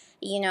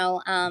 you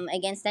know,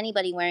 against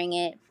anybody wearing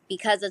it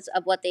because it's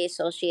of what they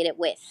associate it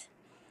with.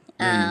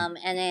 Hmm.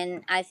 And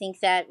then I think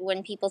that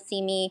when people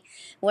see me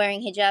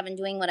wearing hijab and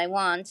doing what I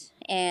want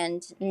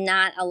and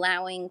not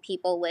allowing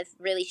people with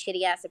really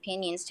shitty ass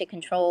opinions to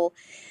control,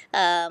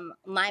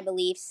 my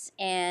beliefs,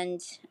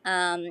 and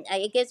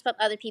it gives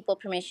other people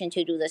permission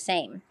to do the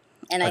same.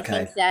 And I Okay.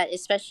 think that,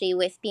 especially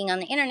with being on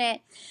the internet,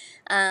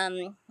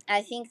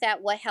 I think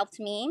that what helped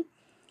me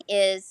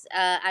is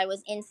I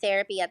was in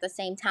therapy at the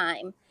same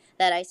time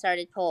that I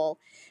started pole,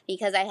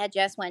 because I had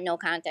just went no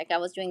contact. I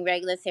was doing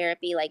regular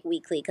therapy like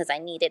weekly because I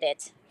needed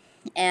it.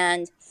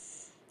 And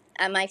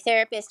my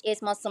therapist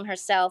is Muslim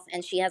herself,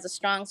 and she has a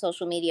strong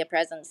social media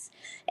presence.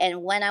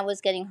 And when I was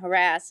getting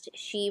harassed,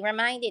 she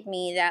reminded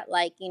me that,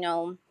 like, you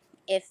know,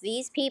 if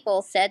these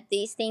people said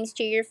these things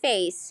to your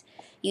face,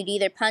 you'd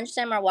either punch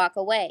them or walk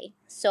away.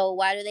 So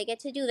why do they get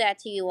to do that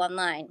to you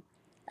online?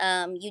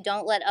 You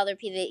don't let other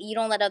people. You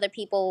don't let other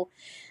people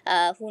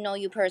who know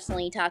you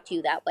personally talk to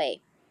you that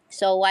way.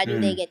 So why do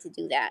they Hmm. get to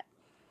do that?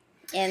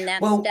 And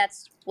Well,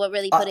 that's what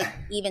really put an I,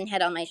 even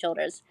head on my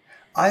shoulders.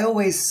 I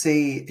always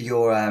see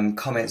your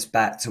comments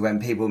back to when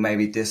people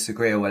maybe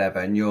disagree or whatever,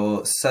 and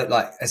you're so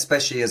like,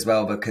 especially as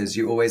well because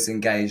you always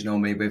engage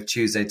normally with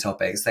Tuesday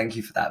topics. Thank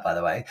you for that, by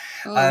the way.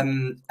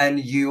 Mm. And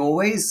you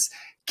always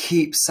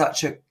keep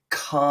such a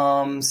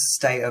calm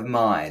state of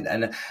mind,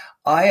 and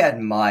I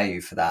admire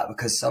you for that,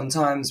 because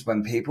sometimes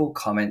when people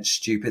comment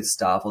stupid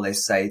stuff or they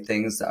say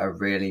things that are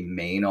really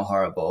mean or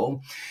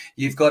horrible,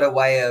 you've got a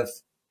way of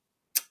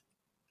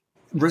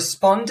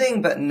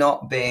responding but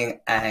not being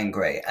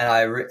angry,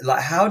 and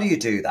like, how do you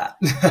do that?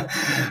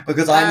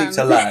 Because I need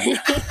to learn.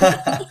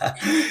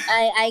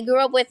 I grew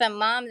up with a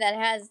mom that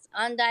has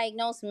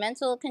undiagnosed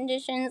mental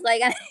conditions.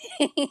 Like,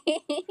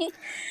 you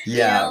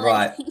Yeah, know,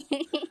 like,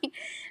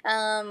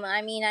 right.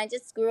 I mean, I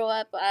just grew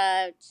up.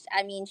 I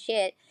mean,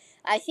 shit.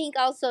 I think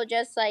also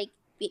just like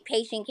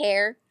patient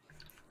care.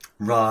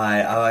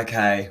 Right. Oh,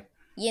 okay.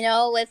 You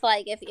know, with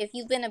like if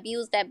you've been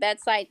abused at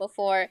bedside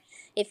before,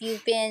 if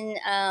you've been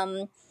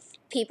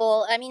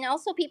people. I mean,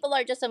 also people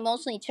are just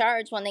emotionally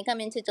charged when they come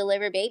in to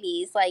deliver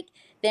babies. Like,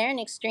 they're in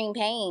extreme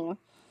pain.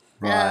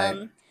 Right.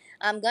 um,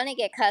 I'm gonna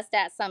get cussed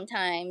at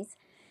sometimes,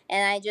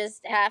 and I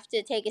just have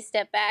to take a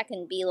step back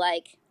and be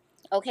like,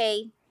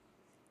 okay,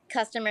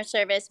 customer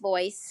service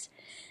voice,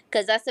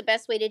 because that's the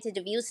best way to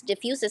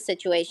diffuse a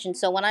situation.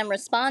 So when I'm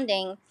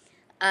responding,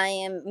 I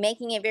am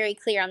making it very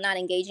clear I'm not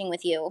engaging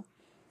with you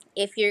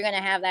if you're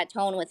gonna have that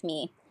tone with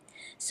me.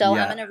 So I'm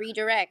Yeah. gonna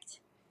redirect.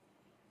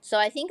 So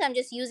I think I'm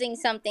just using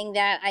something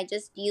that I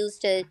just use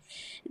to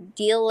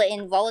deal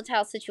in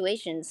volatile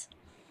situations.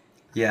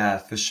 Yeah,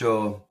 for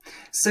sure.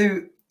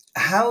 So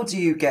How do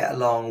you get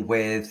along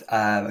with,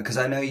 because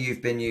I know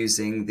you've been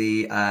using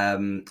the, I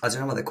don't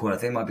know what they're called. I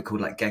think it might be called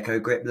like gecko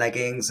grip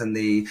leggings and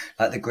the,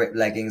 like the grip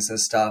leggings and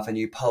stuff, and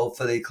you pole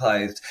fully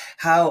clothed.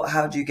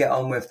 How do you get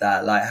on with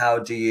that? Like, how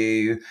do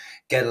you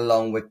get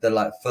along with the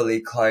like fully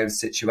clothed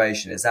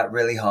situation? Is that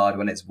really hard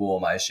when it's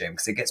warm, I assume?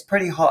 Because it gets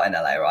pretty hot in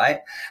LA, right?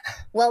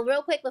 Well,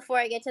 real quick before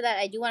I get to that,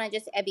 I do want to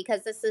just add,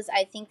 because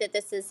I think that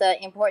this is an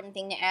important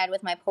thing to add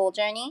with my pole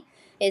journey,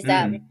 is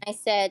that when Mm, I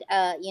said,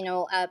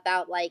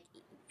 about like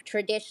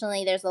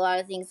traditionally, there's a lot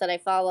of things that I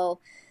follow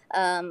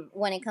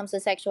when it comes to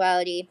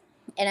sexuality.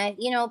 And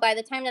by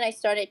the time that I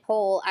started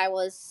pole,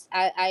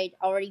 I'd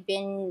already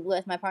been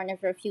with my partner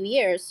for a few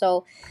years.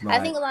 So I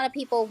right. think a lot of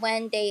people,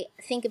 when they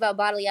think about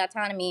bodily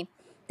autonomy,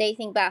 they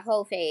think about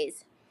hoe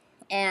phase.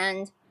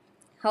 And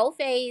whole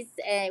phase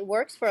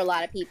works for a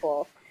lot of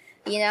people,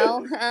 you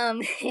know.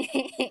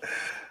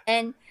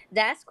 And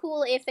that's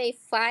cool if they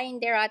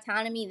find their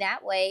autonomy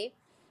that way.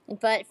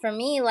 But for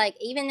me, like,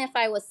 even if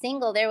I was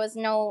single, there was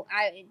no,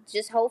 I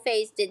just, whole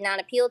phase did not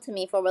appeal to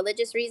me for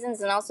religious reasons,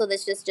 and also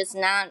this just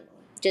not,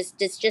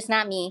 just it's just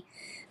not me.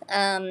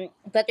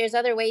 But there's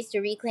other ways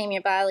to reclaim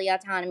your bodily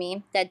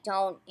autonomy that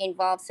don't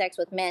involve sex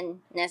with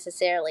men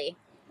necessarily.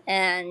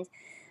 And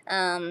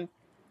um,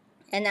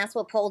 and that's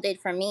what pole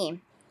did for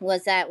me,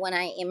 was that when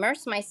I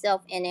immersed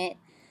myself in it,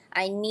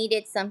 I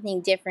needed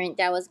something different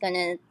that was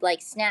gonna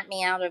like snap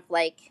me out of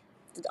like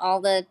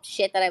all the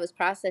shit that I was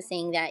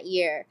processing that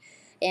year.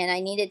 And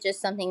I needed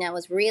just something that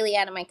was really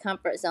out of my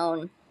comfort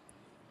zone.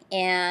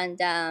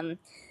 And I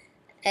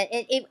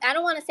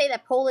don't want to say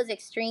that pole is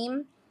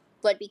extreme,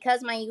 but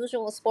because my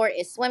usual sport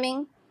is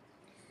swimming,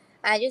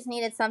 I just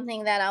needed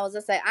something that I was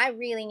just like, I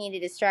really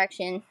needed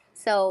distraction.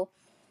 So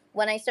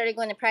when I started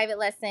going to private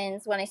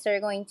lessons, when I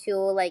started going to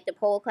like the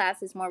pole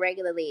classes more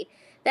regularly,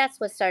 that's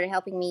what started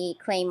helping me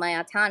claim my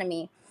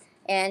autonomy.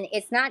 And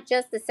it's not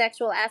just the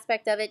sexual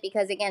aspect of it,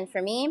 because again,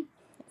 for me,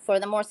 for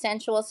the more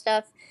sensual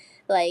stuff,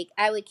 like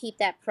I would keep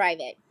that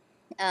private.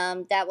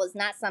 That was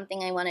not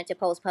something I wanted to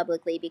post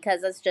publicly,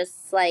 because it's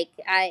just like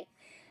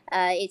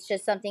it's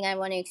just something I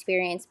want to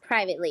experience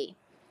privately.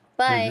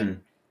 But Mm-hmm.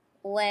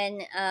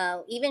 when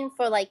even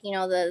for like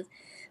the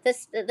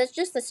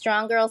just the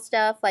strong girl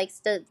stuff, like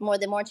the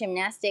more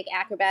gymnastic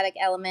acrobatic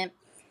element,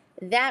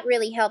 that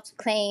really helped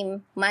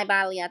claim my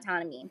bodily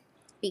autonomy.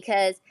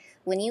 Because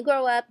when you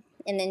grow up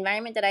in the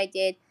environment that I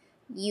did,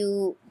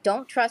 you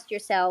don't trust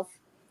yourself,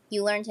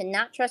 you learn to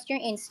not trust your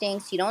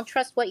instincts, you don't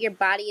trust what your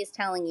body is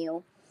telling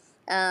you,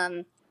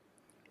 um,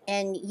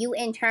 and you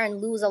in turn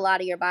lose a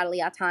lot of your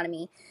bodily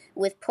autonomy.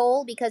 With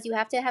pole, because you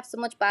have to have so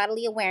much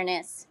bodily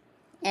awareness,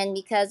 and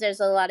because there's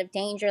a lot of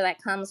danger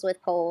that comes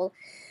with pole,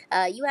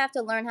 you have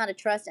to learn how to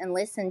trust and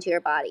listen to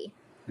your body.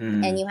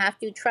 And Mm. you have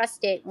to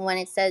trust it when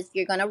it says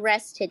you're going to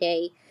rest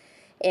today.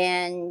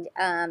 And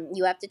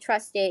you have to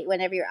trust it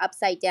whenever you're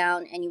upside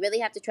down. And you really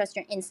have to trust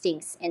your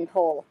instincts in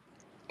pole.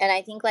 And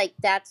I think like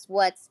that's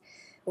what's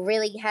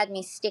really had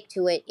me stick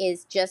to it,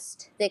 is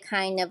just the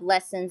kind of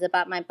lessons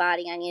about my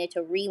body I needed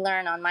to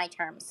relearn on my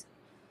terms.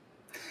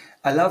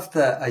 I love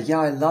that. Yeah,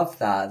 I love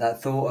that.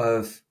 That thought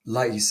of,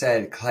 like you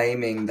said,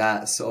 claiming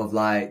that sort of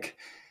like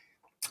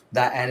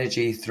that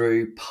energy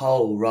through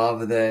pole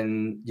rather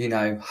than,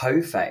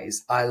 hoe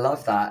phase. I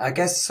love that. I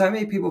guess so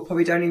many people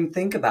probably don't even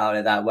think about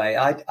it that way.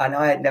 And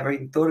I had never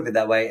even thought of it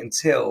that way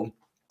until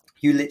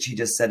you literally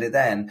just said it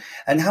then.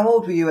 And how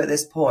old were you at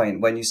this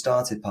point when you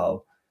started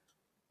pole?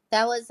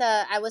 That was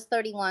I was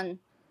 31,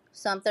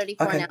 so I'm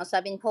 34 Okay. now. So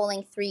I've been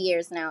polling 3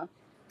 years now.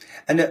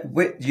 And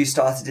you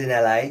started in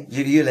LA.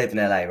 You live in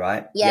LA,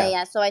 right? Yeah, Yeah.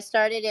 yeah. So I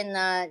started in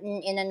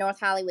a North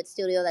Hollywood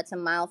studio that's a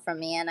mile from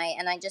me, and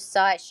I just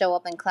saw it show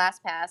up in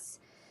ClassPass.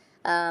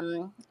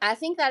 I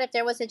think that if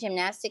there was a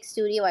gymnastics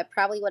studio, I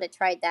probably would have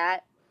tried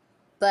that,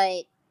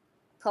 but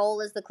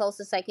pole is the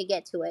closest I could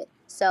get to it.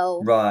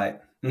 So Right.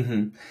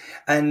 Hmm.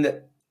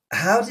 And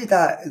how did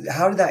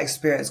that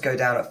experience go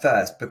down at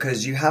first?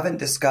 Because you haven't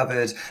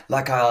discovered,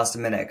 like I asked a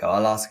minute ago,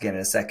 I'll ask again in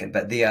a second,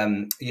 but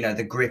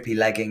the grippy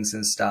leggings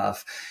and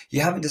stuff,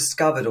 you haven't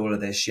discovered all of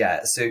this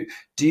yet. So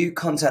do you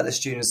contact the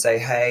student and say,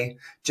 hey,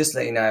 just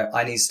let you know,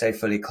 I need to stay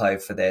fully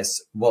clothed for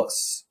this.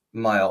 What's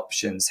my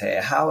options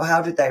here?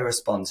 How did they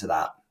respond to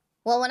that?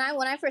 well, when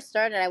I first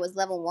started, I was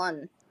level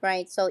 1,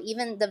 right? So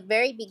even the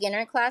very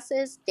beginner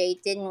classes, they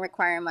didn't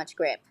require much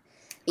grip,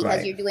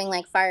 because Great. you're doing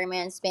like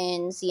fireman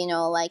spins,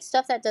 like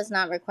stuff that does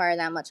not require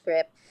that much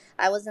grip.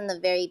 I was in the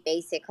very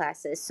basic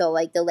classes, so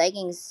like the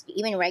leggings,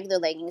 even regular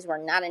leggings, were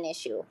not an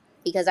issue,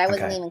 because I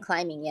wasn't Okay. even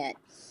climbing yet.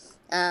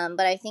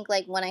 But I think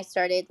like when I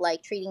started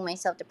like treating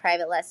myself to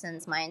private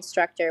lessons, my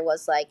instructor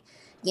was like,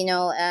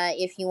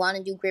 if you want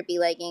to do grippy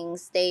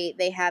leggings,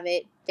 they have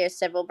it. There's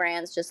several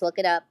brands. Just look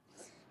it up.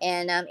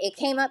 And it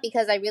came up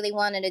because I really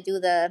wanted to do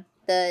the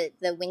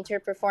winter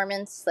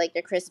performance, like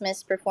the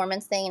Christmas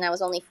performance thing, and I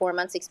was only 4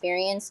 months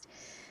experienced.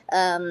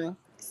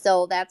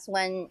 So that's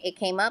when it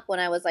came up, when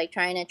I was like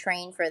trying to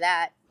train for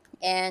that.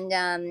 And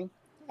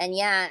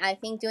yeah, I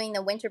think doing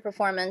the winter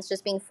performance,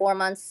 just being 4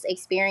 months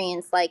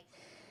experience, like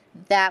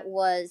that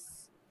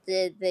was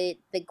the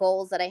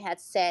goals that I had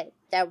set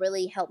that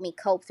really helped me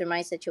cope through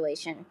my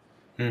situation.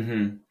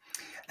 Mm-hmm.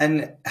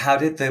 And how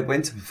did the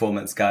winter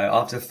performance go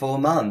after 4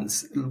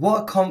 months?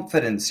 What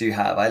confidence you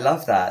have. I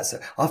love that. So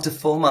after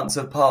 4 months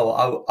of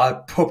pole, I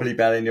probably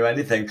barely knew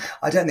anything.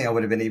 I don't think I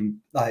would have been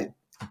even like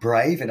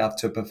brave enough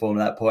to perform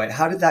at that point.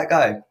 How did that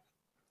go?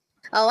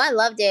 Oh, I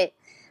loved it.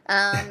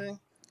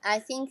 I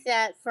think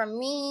that for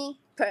me,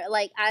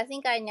 like I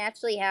think I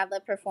naturally have the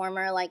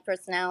performer like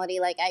personality.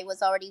 Like I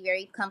was already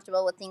very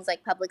comfortable with things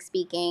like public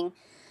speaking.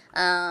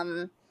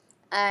 Um,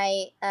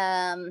 I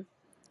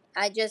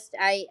I just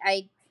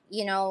I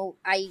you know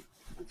I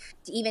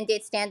even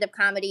did stand up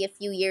comedy a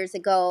few years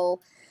ago.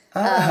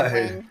 Oh,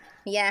 When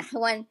yeah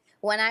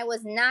when I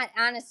was not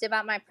honest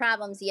about my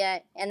problems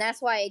yet, and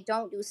that's why I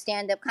don't do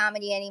stand up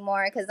comedy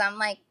anymore because I'm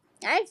like.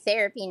 I have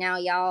therapy now,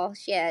 y'all.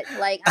 Shit.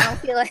 Like, I don't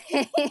feel like.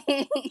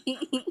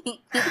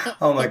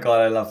 oh my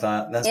God, I love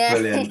that. That's Yeah.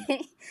 brilliant.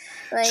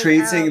 Like,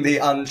 Treating the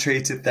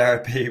untreated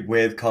therapy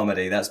with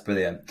comedy. That's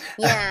brilliant.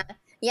 yeah.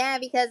 Yeah,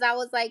 because I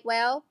was like,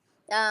 well,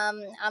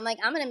 I'm like,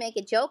 I'm gonna make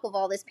a joke of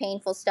all this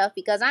painful stuff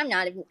because I'm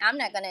not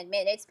gonna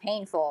admit it's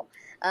painful.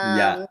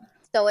 Yeah. Um,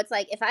 so it's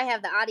like if I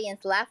have the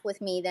audience laugh with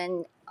me,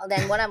 then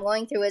what I'm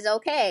going through is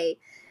okay.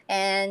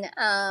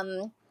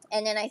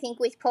 And then I think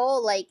with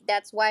pole, like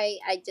that's why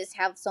I just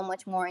have so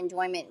much more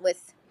enjoyment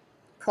with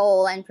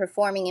pole and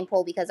performing in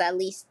pole because at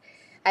least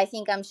I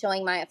think I'm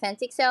showing my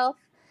authentic self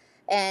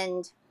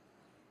and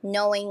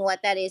knowing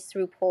what that is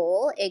through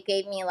pole, it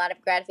gave me a lot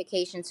of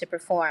gratification to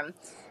perform.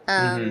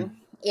 Mm-hmm.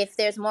 If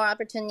there's more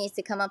opportunities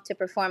to come up to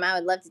perform, I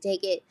would love to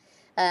take it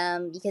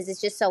because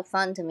it's just so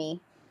fun to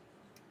me.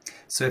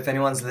 So if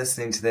anyone's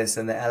listening to this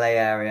in the LA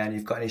area and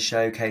you've got any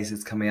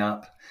showcases coming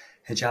up,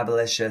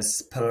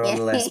 Hijabiluscious, put it on Yeah.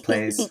 the list,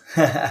 please.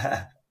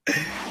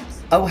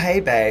 Oh, hey,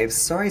 babes.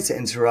 Sorry to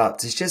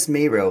interrupt. It's just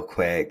me real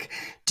quick.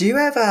 Do you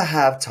ever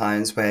have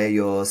times where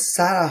you're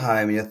sat at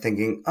home and you're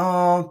thinking,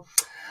 oh,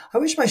 I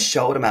wish my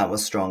shoulder mount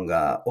was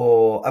stronger,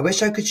 or I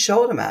wish I could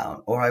shoulder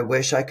mount, or I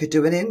wish I could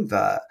do an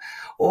invert,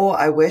 or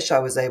I wish I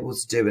was able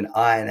to do an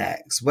Iron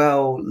X?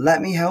 Well,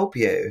 let me help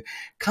you.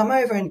 Come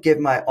over and give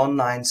my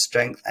online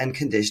strength and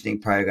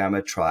conditioning program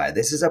a try.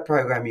 This is a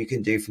program you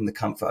can do from the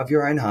comfort of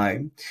your own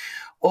home.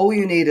 All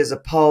you need is a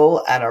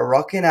pole and a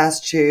rocking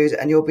attitude,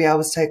 and you'll be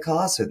able to take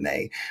class with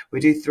me. We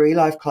do 3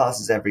 live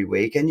classes every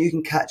week, and you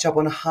can catch up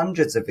on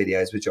hundreds of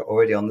videos which are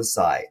already on the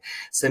site.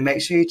 So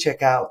make sure you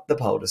check out the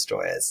Pole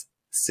Destroyers.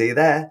 See you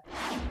there.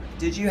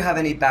 Did you have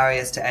any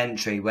barriers to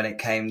entry when it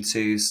came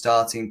to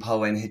starting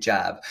pole and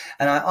hijab?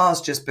 And I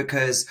asked just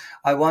because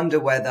I wonder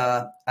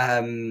whether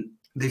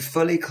the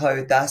fully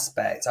clothed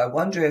aspect, I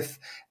wonder if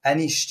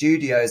any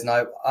studios,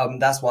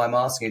 and that's why I'm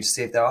asking you to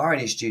see if there are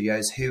any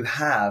studios who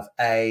have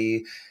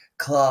a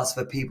class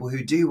for people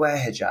who do wear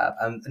hijab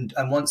and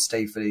want to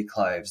stay fully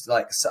clothed,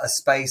 like a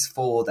space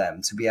for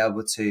them to be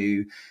able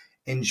to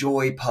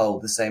enjoy pole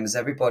the same as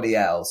everybody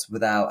else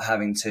without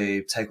having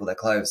to take all their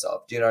clothes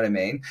off. Do you know what I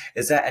mean?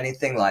 Is there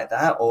anything like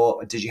that,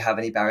 or did you have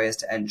any barriers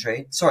to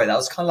entry? Sorry, that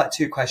was kind of like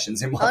 2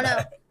 questions in one. Oh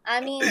no. I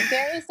mean,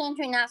 barriers to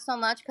entry, not so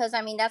much, because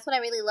I mean that's what I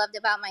really loved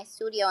about my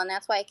studio, and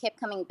that's why I kept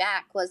coming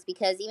back. Was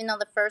because even though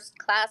the first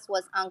class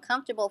was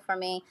uncomfortable for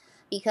me,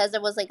 because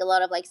there was like a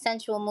lot of like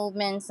sensual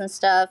movements and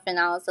stuff, and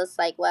I was just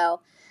like,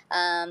 well,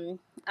 I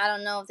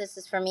don't know if this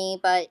is for me,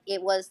 but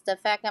it was the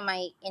fact that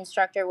my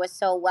instructor was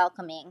so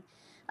welcoming.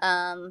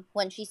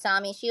 When she saw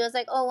me, she was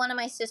like, "Oh, one of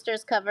my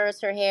sisters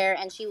covers her hair,"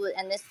 and she was,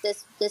 and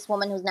this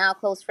woman who's now a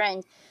close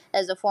friend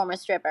is a former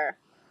stripper,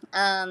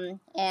 and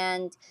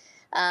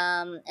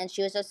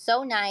she was just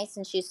so nice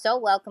and she's so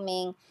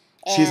welcoming.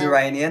 And, she's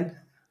Iranian?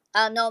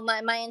 No,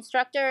 my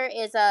instructor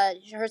is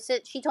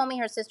she told me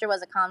her sister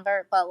was a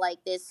convert, but like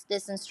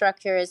this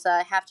instructor is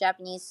half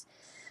Japanese.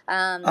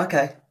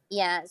 Okay.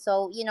 Yeah,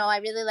 so I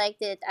really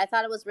liked it. I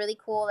thought it was really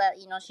cool that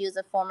she was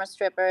a former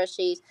stripper.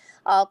 She's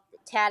all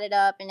tatted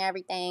up and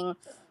everything,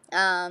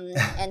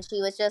 and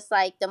she was just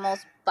like the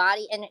most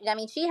body. And I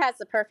mean, she has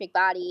the perfect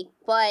body,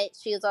 but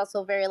she was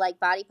also very like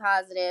body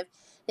positive.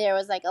 There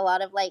was like a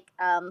lot of like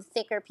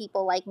thicker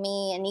people like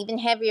me, and even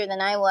heavier than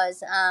I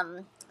was.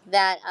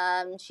 That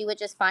she would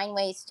just find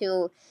ways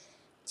to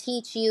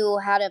teach you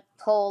how to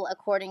pull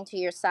according to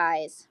your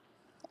size.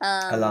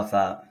 I love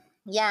that.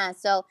 Yeah,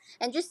 so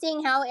and just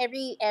seeing how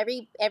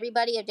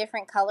everybody of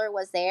different color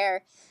was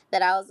there,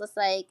 that I was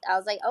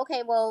like,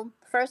 okay, well,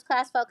 first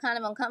class felt kind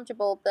of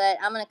uncomfortable, but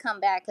I'm gonna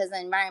come back because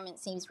the environment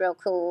seems real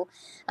cool.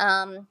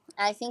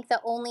 I think the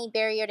only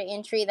barrier to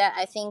entry that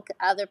I think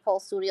other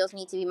pole studios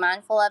need to be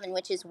mindful of, and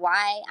which is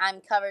why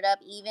I'm covered up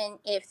even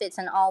if it's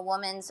an all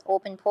women's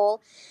open pole,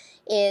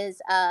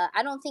 is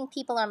I don't think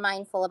people are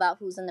mindful about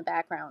who's in the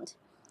background.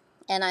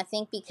 And I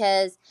think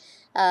because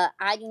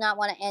I do not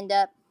want to end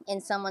up in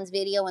someone's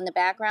video in the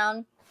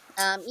background,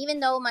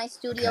 even though my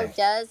studio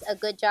does a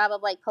good job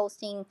of like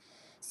posting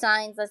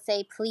signs that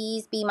say,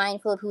 please be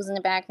mindful of who's in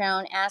the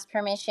background, ask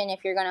permission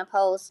if you're going to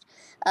post.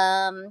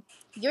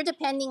 You're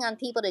depending on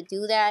people to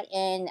do that,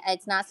 and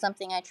it's not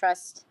something I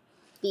trust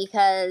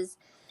because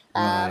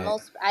Right.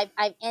 Most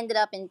I've ended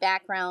up in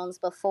backgrounds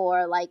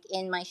before, like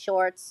in my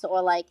shorts,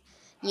 or like,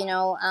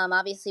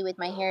 obviously with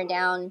my hair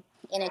down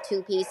in a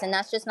two piece, and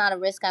that's just not a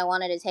risk I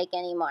wanted to take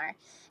anymore.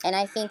 And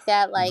I think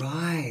that like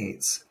Right.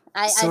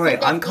 I Sorry,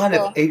 think that I'm kind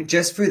of people.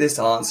 just through this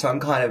answer, I'm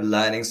kind of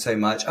learning so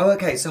much. Oh,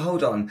 okay. So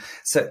hold on.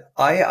 So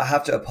I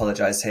have to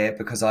apologize here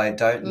because I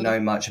don't Mm, know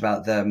much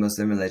about the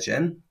Muslim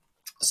religion.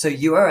 So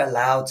you are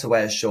allowed to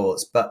wear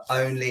shorts, but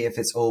only if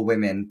it's all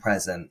women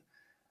present.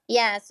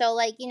 Yeah, so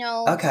like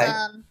Okay.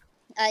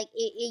 like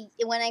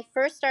when I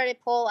first started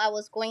pole, I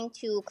was going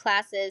to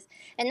classes,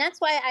 and that's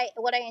why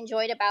what I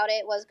enjoyed about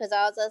it was because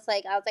I was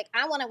like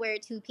I want to wear a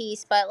two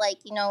piece, but like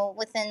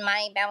within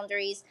my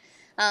boundaries.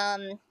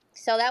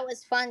 So that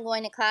was fun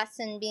going to class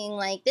and being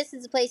like, this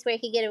is a place where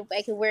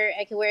I could wear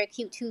a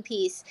cute two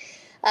piece.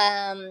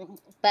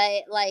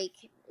 But like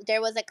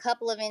there was a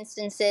couple of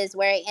instances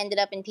where I ended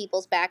up in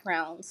people's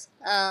backgrounds.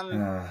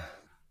 Uh,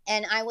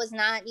 And I was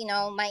not,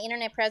 my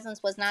internet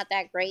presence was not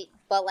that great,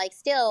 but like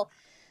still,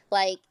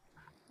 like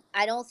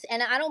I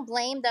don't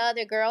blame the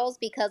other girls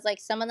because like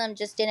some of them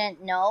just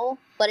didn't know,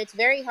 but it's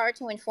very hard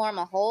to inform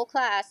a whole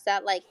class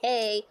that like,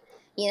 hey,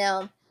 you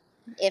know,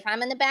 if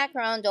I'm in the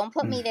background, don't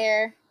put me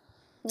there,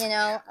 you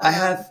know. I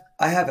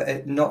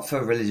have not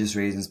for religious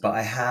reasons, but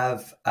I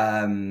have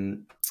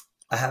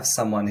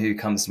someone who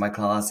comes to my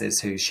classes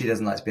who she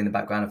doesn't like to be in the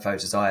background of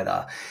photos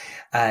either.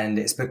 And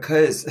it's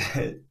because,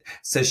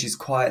 so she's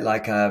quite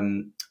like,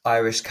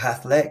 Irish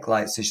Catholic,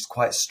 like, so she's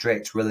quite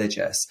strict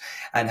religious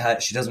and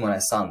she doesn't want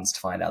her sons to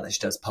find out that she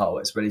does pole.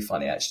 It's really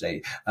funny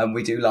actually.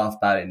 We do laugh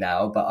about it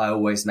now, but I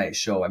always make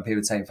sure when people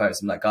are taking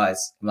photos, I'm like,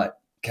 guys, I'm like,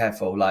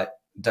 careful, like,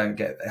 don't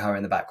get her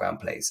in the background,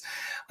 please.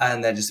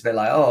 And they're just a bit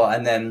like, oh,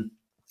 and then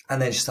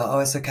she's like, oh,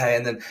 it's okay.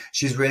 And then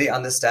she's really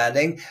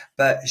understanding,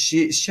 but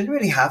she shouldn't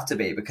really have to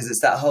be because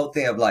it's that whole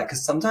thing of like,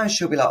 because sometimes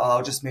she'll be like, oh,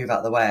 I'll just move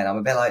out the way. And I'm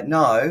a bit like,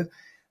 no,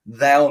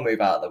 they'll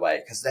move out of the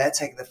way because they're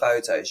taking the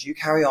photos. You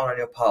carry on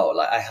your pole.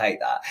 Like, I hate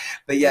that.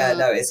 But yeah, Mm,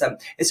 no,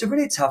 it's a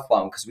really tough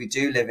one because we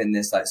do live in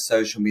this like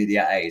social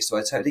media age. So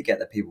I totally get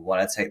that people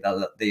want to take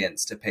the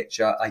Insta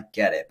picture. I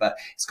get it, but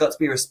it's got to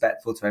be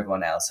respectful to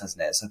everyone else,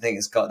 hasn't it? So I think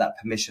it's got that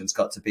permission's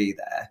got to be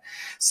there.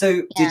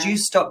 So did yeah. you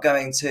stop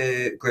going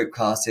to group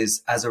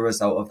classes as a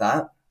result of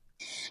that?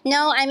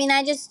 No, I mean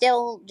I just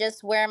still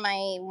just wear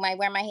my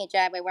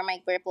hijab. I wear my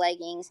grip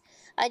leggings.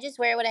 I just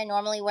wear what I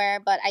normally wear,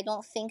 but I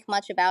don't think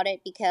much about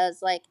it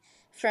because like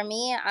for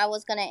me, I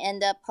was gonna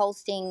end up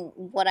posting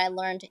what I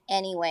learned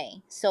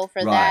anyway. So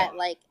for Right. that,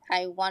 like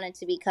I wanted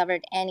to be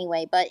covered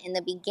anyway. But in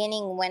the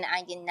beginning, when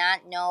I did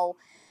not know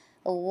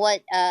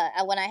when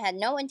I had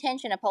no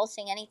intention of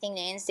posting anything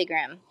to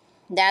Instagram,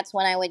 that's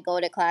when I would go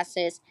to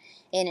classes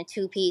in a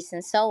two piece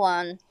and so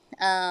on.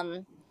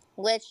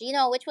 Which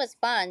which was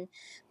fun,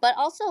 but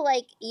also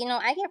like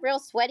I get real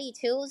sweaty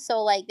too.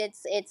 So like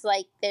it's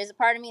like there's a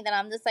part of me that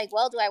I'm just like,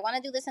 well, do I want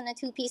to do this in a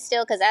two piece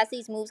still? Because as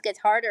these moves get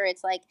harder,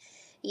 it's like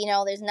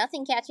there's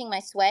nothing catching my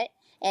sweat.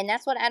 And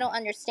that's what I don't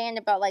understand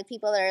about like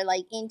people that are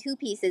like in two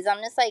pieces. I'm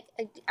just like,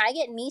 I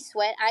get knee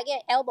sweat, I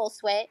get elbow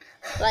sweat,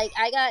 like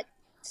I got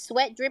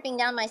sweat dripping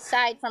down my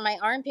side from my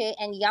armpit,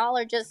 and y'all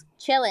are just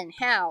chilling.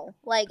 How?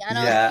 Like I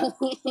Yeah. don't.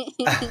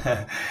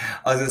 I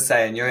was just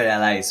saying, you're in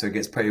LA, so it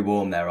gets pretty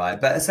warm there, right?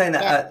 But saying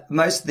that Yeah,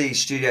 most of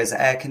these studios are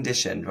air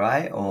conditioned,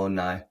 right? Or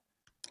no?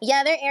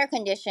 yeah, they're air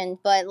conditioned,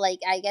 but like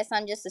I guess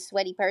I'm just a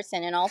sweaty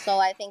person, and also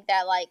I think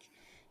that like,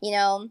 you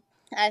know,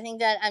 I think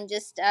that I'm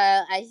just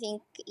I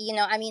think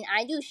I mean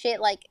I do shit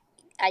like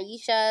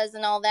Aisha's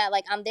and all that.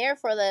 Like I'm there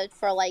for the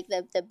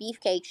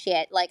beefcake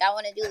shit. Like I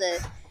want to do the.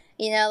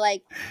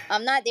 Like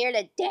I'm not there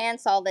to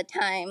dance all the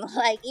time.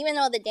 Like even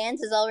though the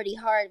dance is already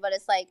hard, but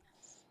it's like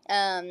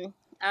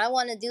I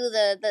want to do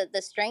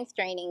the strength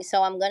training,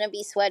 so I'm gonna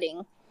be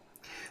sweating.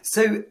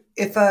 So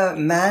if a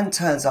man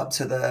turns up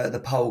to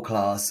the pole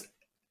class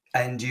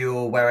and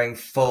you're wearing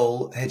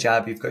full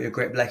hijab, you've got your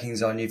grip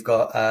leggings on, you've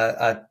got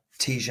a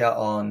t-shirt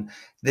on,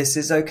 this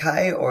is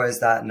okay, or is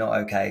that not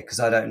okay? Because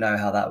I don't know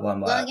how that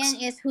one Well, again,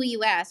 works. it's who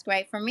you ask,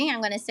 right? For me,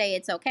 I'm gonna say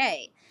it's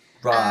okay,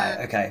 Right.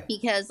 Okay.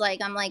 because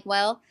like I'm like,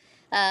 well,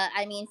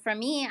 I mean, for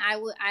me,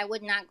 I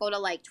would not go to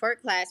like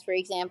twerk class, for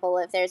example,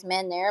 if there's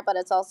men there. But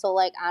it's also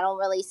like I don't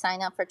really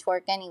sign up for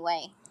twerk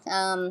anyway,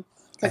 I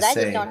because I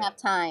just see. don't have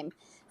time.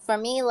 For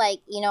me,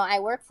 like I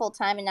work full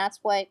time, and that's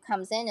what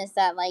comes in is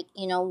that like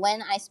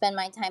when I spend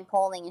my time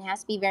polling, it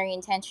has to be very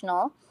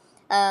intentional.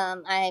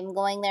 I'm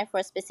going there for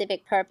a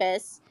specific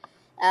purpose,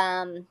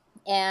 and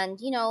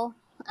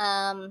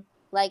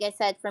like I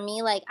said, for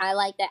me, like I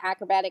like the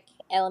acrobatic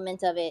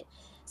element of it.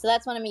 So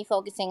that's what I'm be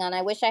focusing on.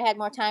 I wish I had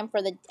more time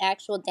for the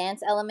actual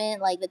dance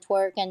element, like the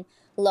twerk and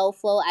low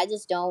flow. I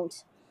just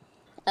don't.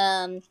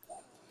 Um,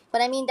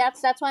 but I mean,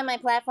 that's why my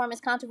platform is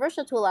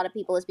controversial to a lot of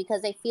people, is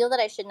because they feel that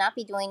I should not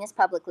be doing this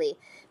publicly.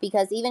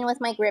 Because even with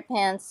my grip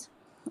pants,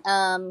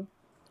 um,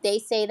 they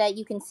say that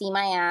you can see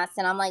my ass,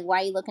 and I'm like,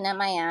 why are you looking at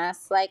my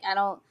ass? Like I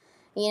don't,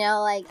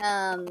 like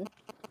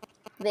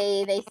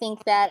They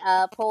think that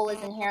pole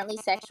is inherently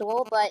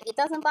sexual, but it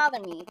doesn't bother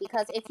me,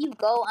 because if you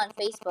go on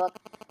Facebook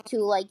to,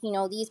 like, you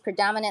know, these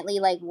predominantly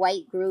like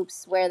white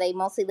groups where they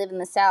mostly live in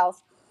the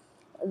South,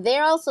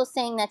 they're also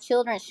saying that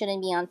children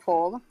shouldn't be on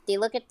pole. They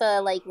look at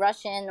the like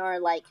Russian or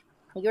like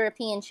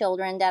European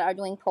children that are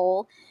doing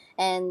pole,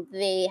 and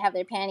they have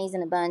their panties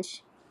in a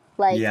bunch.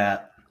 Like,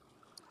 Yeah.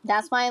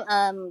 that's why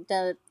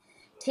the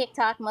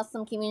TikTok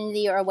Muslim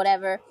community or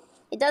whatever,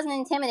 it doesn't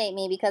intimidate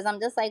me, because I'm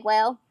just like,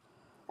 well,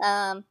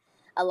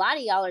 a lot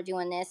of y'all are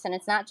doing this, and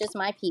it's not just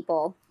my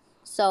people.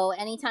 So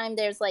anytime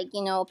there's like,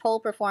 you know, a pole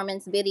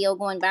performance video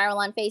going viral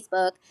on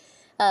Facebook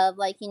of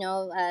like, you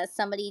know,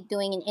 somebody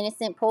doing an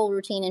innocent pole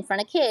routine in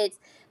front of kids,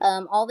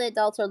 all the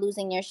adults are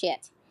losing their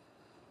shit.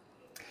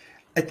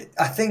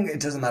 I think it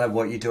doesn't matter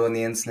what you do on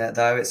the internet,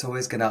 though. It's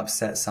always going to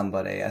upset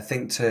somebody. I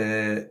think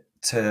to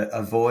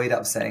avoid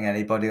upsetting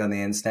anybody on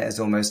the internet is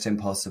almost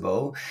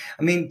impossible.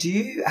 I mean,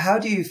 how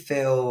do you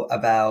feel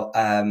about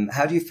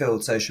how do you feel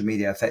social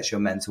media affects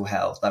your mental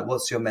health? Like,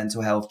 what's your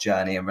mental health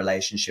journey and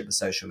relationship with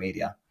social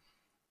media?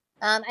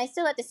 I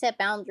still have to set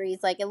boundaries.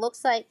 Like, it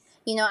looks like,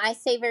 you know, I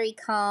stay very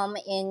calm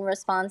in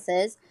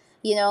responses,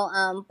 you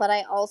know, but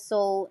I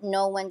also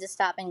know when to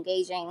stop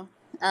engaging.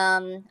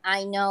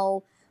 I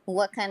know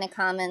what kind of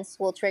comments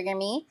will trigger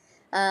me,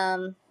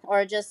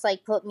 or just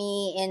like put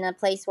me in a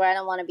place where I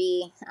don't want to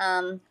be.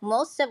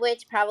 Most of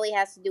which probably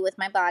has to do with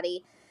my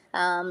body.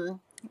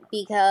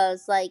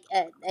 Because like,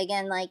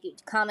 again, like,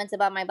 comments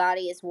about my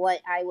body is what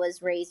I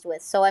was raised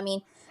with. So, I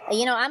mean,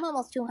 you know, I'm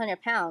almost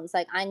 200 pounds.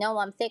 Like, I know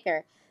I'm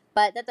thicker,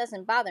 but that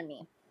doesn't bother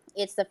me.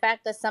 It's the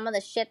fact that some of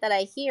the shit that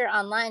I hear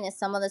online is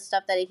some of the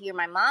stuff that I hear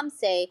my mom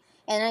say,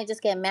 and I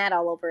just get mad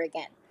all over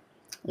again.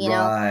 You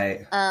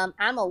Right. know,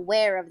 I'm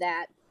aware of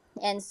that.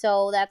 And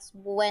so that's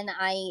when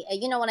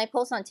you know, when I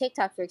post on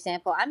TikTok, for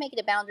example, I make it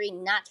a boundary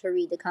not to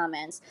read the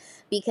comments,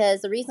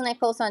 because the reason I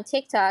post on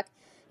TikTok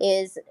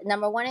is,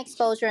 number one,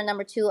 exposure, and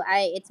number two,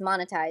 it's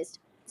monetized.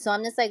 So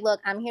I'm just like, look,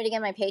 I'm here to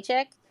get my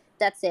paycheck.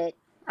 That's it.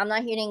 I'm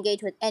not here to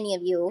engage with any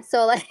of you.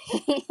 So, like,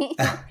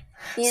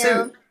 you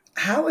So know.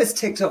 how is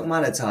TikTok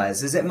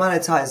monetized? Is it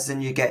monetized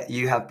and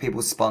you have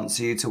people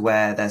sponsor you to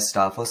wear their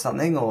stuff or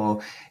something,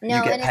 or you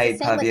No, get and it's the paid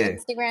same per with view?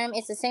 Instagram.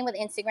 It's the same with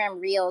Instagram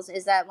Reels.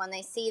 Is that when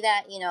they see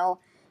that, you know,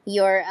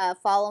 your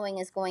following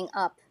is going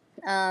up.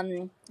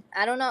 I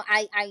don't know.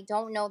 I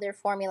don't know their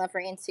formula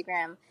for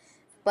Instagram,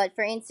 but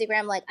for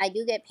Instagram, like, I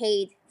do get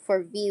paid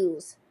for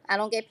views. I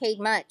don't get paid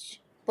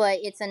much, but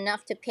it's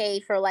enough to pay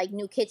for like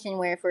new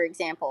kitchenware, for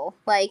example.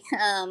 Like,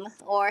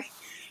 or,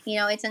 you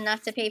know, it's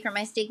enough to pay for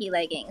my sticky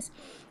leggings.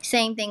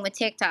 Same thing with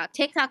TikTok.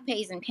 TikTok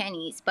pays in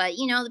pennies, but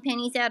you know, the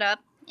pennies add up.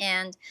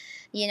 And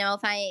you know,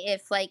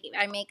 if like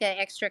I make an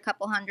extra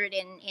couple hundred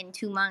in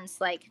 2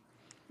 months, like,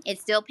 it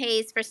still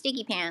pays for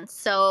sticky pants,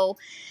 so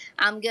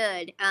I'm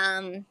good.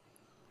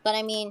 But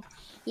I mean,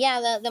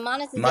 yeah, the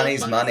Money's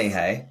monetization, money,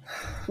 hey?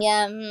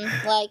 yeah,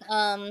 like,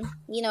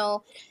 you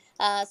know,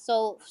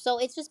 so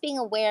it's just being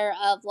aware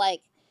of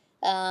like,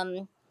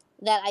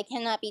 that I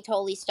cannot be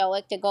totally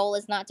stoic. The goal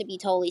is not to be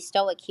totally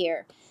stoic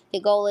here. The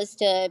goal is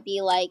to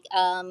be like,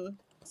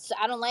 so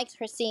I don't like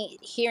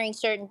hearing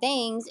certain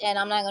things, and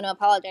I'm not going to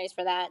apologize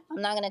for that.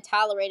 I'm not going to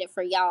tolerate it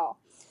for y'all.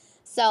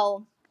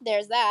 So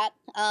there's that.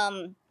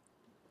 I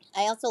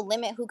also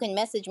limit who can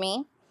message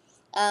me.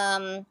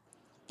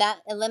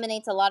 That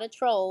eliminates a lot of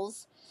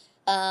trolls.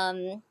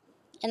 And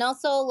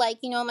also, like,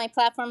 you know, my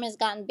platform has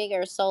gotten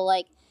bigger, so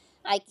like,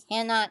 I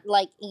cannot,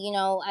 like, you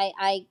know,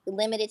 I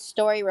limited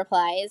story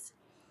replies.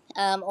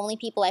 Only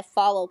people I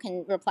follow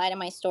can reply to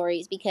my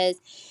stories,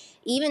 because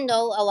even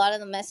though a lot of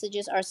the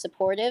messages are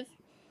supportive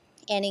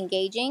and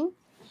engaging,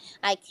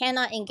 I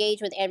cannot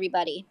engage with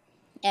everybody.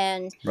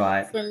 And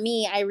Right. for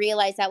me, I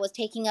realized that was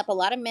taking up a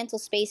lot of mental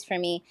space for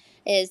me,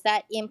 is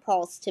that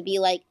impulse to be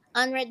like,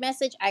 unread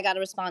message, I got to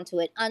respond to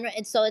it.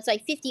 And so it's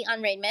like 50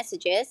 unread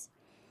messages.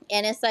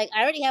 And it's like,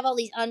 I already have all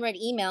these unread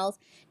emails.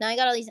 Now I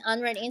got all these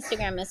unread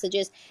Instagram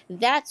messages.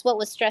 That's what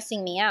was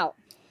stressing me out,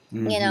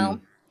 you Mm-hmm. know?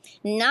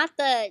 Not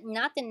the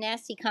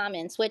nasty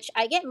comments, which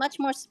I get much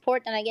more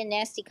support than I get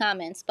nasty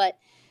comments. But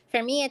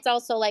for me, it's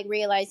also like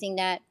realizing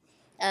that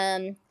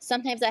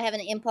sometimes I have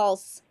an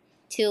impulse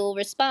to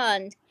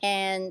respond,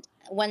 and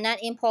when that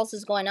impulse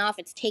is going off,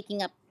 it's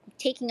taking up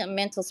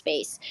mental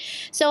space.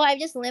 So I've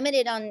just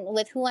limited on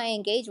with who I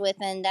engage with,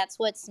 and that's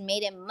what's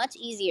made it much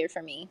easier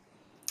for me.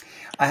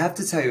 I have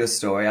to tell you a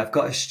story. I've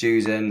got a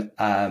student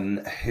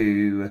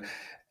who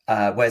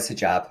wears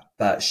hijab,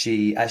 but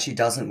she actually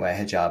doesn't wear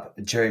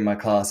hijab during my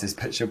classes,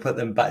 but she'll put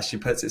them back. She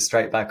puts it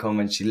straight back on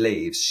when she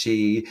leaves.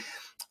 She,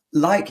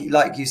 like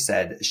you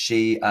said,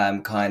 she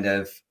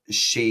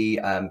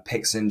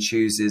picks and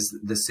chooses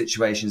the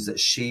situations that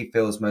she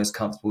feels most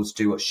comfortable to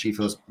do what she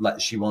feels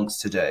like she wants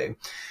to do.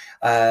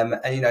 And,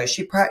 you know,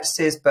 she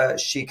practices, but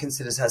she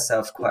considers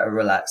herself quite a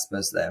relaxed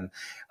Muslim.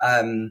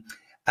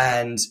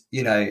 And,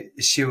 you know,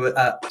 she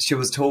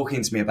was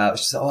talking to me about,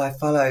 she said, oh, I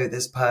follow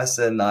this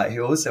person, like,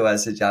 who also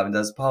wears hijab and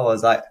does pole. I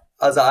was like,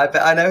 I was like, I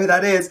bet I know who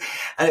that is.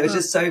 And it was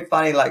just so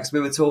funny, like, 'cause we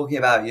were talking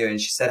about you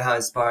and she said how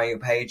inspiring your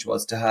page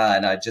was to her.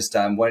 And I just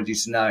wanted you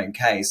to know, in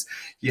case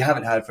you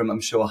haven't heard from,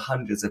 I'm sure,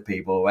 hundreds of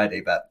people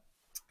already, but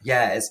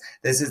yeah,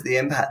 this is the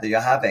impact that you're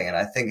having. And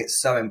I think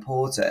it's so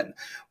important.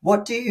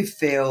 What do you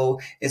feel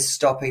is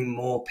stopping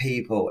more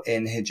people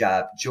in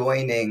hijab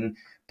joining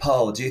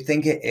Pole? Do you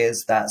think it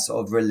is that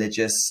sort of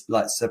religious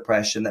like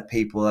suppression that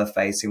people are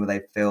facing, where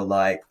they feel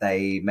like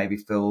they maybe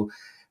feel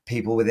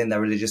people within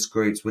their religious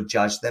groups would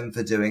judge them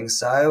for doing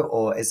so?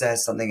 Or is there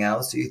something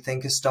else that you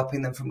think is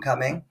stopping them from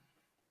coming?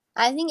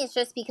 I think it's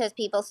just because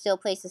people still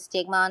place a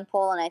stigma on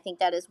pole, and I think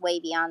that is way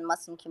beyond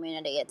Muslim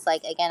community. It's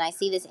like, again, I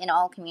see this in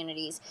all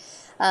communities,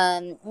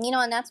 and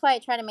that's why I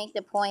try to make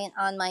the point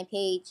on my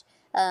page.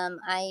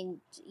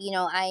 I'm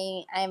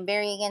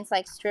very against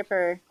like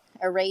stripper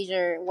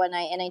erasure when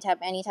anytime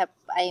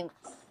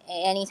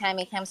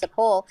it comes to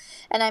pole,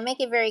 and I make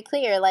it very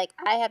clear. Like,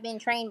 I have been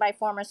trained by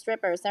former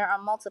strippers. There are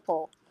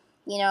multiple,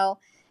 you know.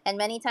 And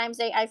many times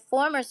they are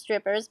former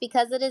strippers,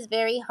 because it is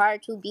very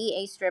hard to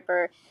be a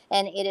stripper,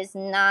 and it is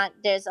not,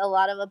 there's a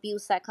lot of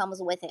abuse that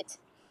comes with it.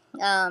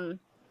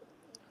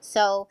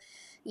 So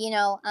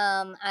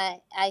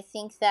I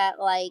think that,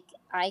 like,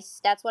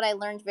 that's what I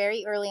learned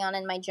very early on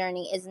in my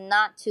journey, is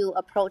not to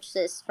approach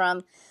this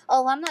from,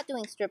 oh, I'm not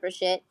doing stripper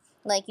shit,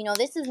 like,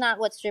 this is not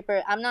what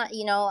stripper, I'm not,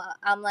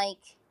 I'm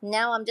like,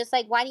 now I'm just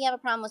like, why do you have a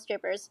problem with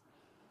strippers?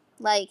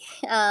 Like,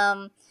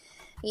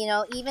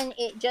 even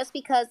it, just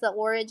because the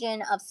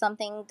origin of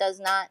something does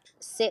not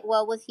sit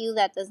well with you,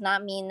 that does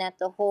not mean that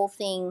the whole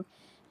thing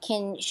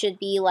should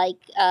be like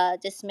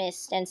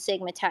dismissed and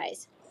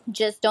stigmatized.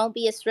 Just don't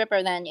be a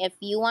stripper then. If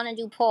you want to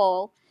do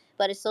pole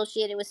but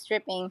associated with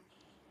stripping,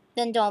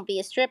 then don't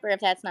be a stripper if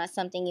that's not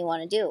something you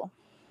want to do.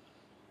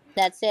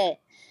 That's it.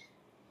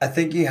 I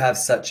think you have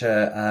such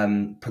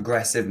a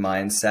progressive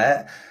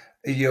mindset.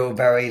 You're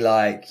very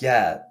like,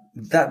 yeah,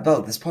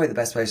 that's probably the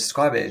best way to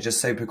describe it. It's just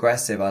so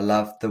progressive. I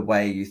love the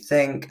way you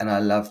think, and I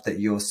love that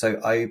you're so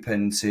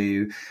open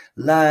to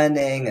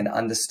learning and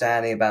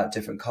understanding about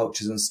different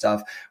cultures and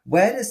stuff.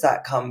 Where does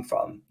that come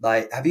from?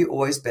 Like, have you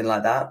always been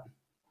like that?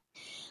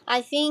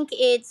 I think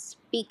it's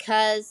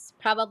because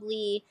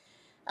probably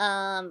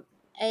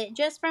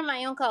just from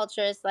my own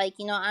culture. It's like,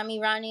 I'm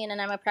Iranian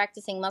and I'm a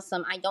practicing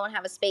Muslim. I don't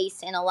have a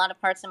space in a lot of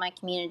parts of my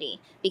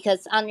community,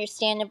 because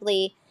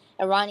understandably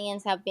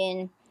Iranians have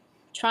been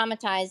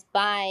traumatized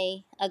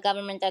by a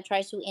government that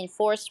tries to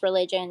enforce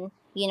religion.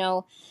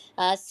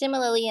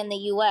 Similarly in the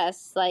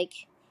U.S.,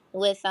 like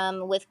with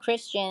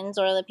Christians,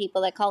 or the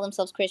people that call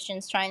themselves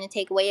Christians, trying to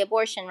take away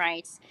abortion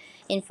rights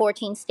in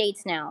 14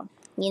 states now.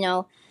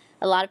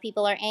 A lot of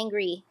people are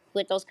angry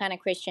with those kind of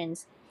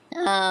Christians.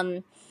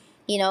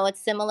 It's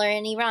similar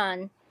in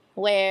Iran,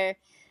 where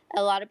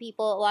a lot of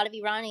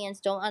Iranians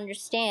don't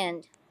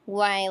understand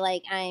why,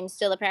 like, I'm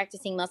still a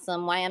practicing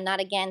Muslim, why I'm not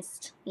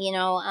against,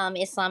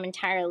 Islam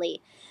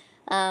entirely.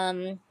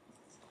 I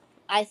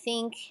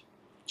think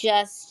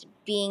just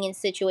being in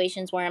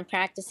situations where I'm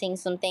practicing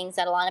some things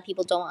that a lot of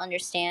people don't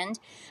understand,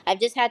 I've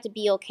just had to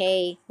be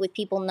okay with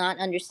people not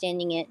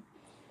understanding it.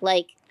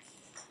 Like,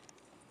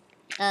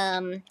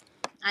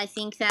 I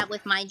think that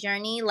with my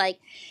journey, like,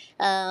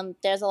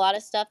 there's a lot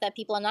of stuff that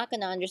people are not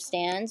going to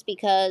understand,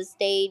 because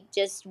they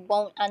just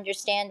won't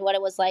understand what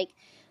it was like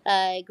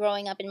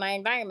growing up in my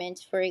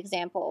environment, for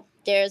example.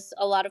 There's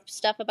a lot of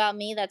stuff about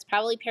me that's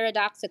probably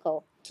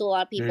paradoxical to a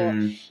lot of people,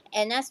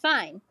 and that's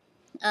fine.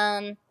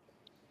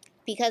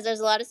 Because there's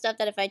a lot of stuff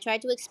that if I try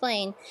to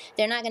explain,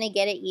 they're not going to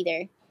get it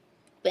either.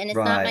 And it's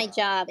not my Right.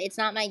 job. It's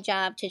not my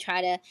job to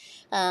try to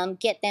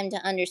get them to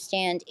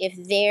understand if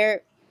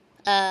their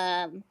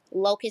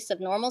locus of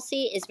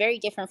normalcy is very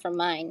different from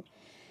mine.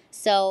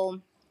 So,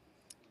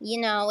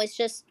 it's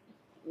just,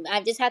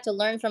 I've just had to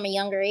learn from a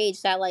younger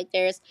age that, like,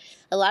 there's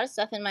a lot of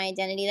stuff in my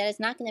identity that is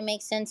not going to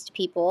make sense to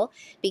people,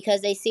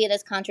 because they see it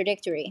as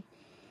contradictory.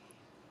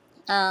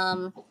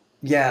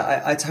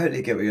 Yeah, I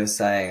totally get what you're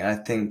saying. I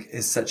think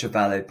it's such a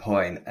valid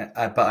point.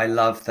 But I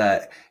love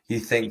that you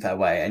think that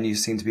way, and you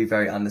seem to be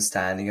very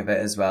understanding of it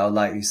as well.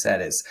 Like you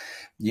said,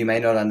 you may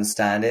not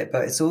understand it,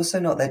 but it's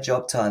also not their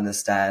job to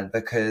understand,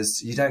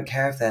 because you don't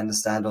care if they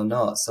understand or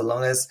not. So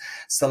long as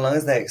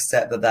they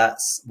accept that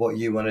that's what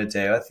you want to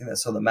do, I think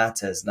that's all that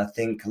matters. And I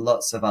think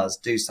lots of us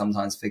do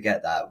sometimes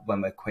forget that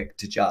when we're quick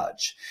to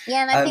judge.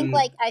 Yeah, and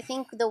I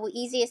think the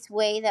easiest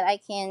way that I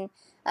can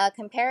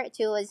compare it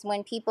to is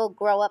when people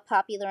grow up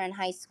popular in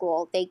high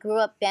school. They grew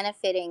up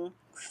benefiting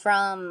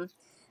from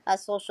a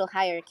social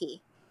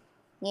hierarchy,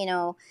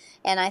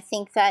 and I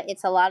think that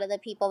it's a lot of the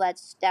people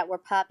that were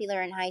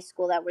popular in high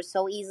school, that were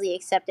so easily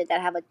accepted, that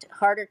have a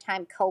harder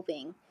time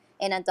coping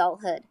in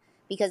adulthood,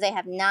 because they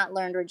have not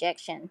learned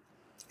rejection.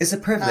 It's a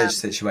privilege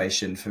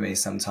situation for me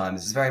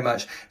sometimes. It's very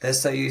much, they're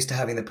so used to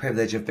having the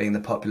privilege of being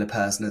the popular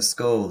person at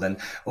school and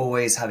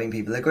always having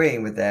people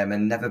agreeing with them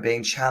and never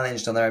being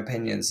challenged on their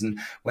opinions. And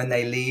when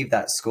they leave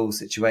that school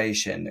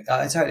situation,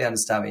 I totally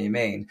understand what you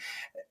mean.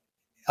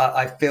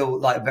 I feel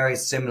like very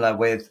similar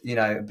with,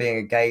 being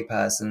a gay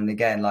person, and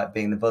again, like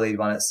being the bullied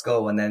one at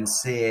school, and then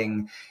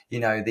seeing,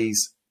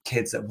 these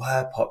kids that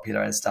were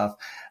popular and stuff,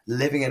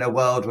 living in a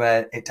world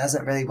where it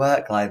doesn't really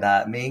work like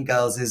that. Mean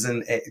Girls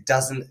it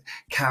doesn't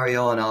carry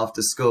on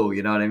after school.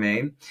 You know what I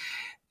mean?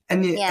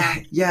 And Yeah.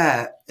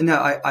 yeah, no,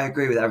 I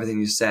agree with everything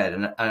you said.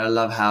 And I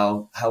love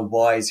how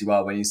wise you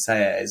are when you say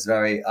it. It's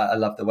I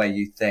love the way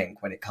you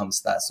think when it comes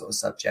to that sort of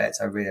subject.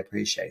 I really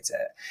appreciate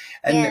it.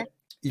 Yeah. And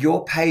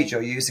your page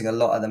you're using a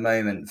lot at the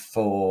moment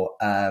for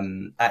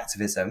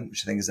activism,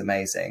 which I think is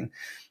amazing.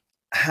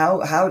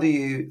 How do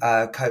you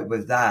cope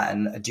with that?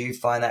 And do you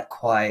find that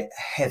quite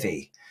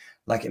heavy?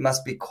 Like it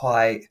must be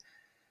quite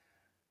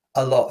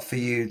a lot for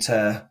you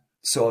to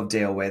sort of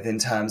deal with in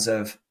terms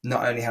of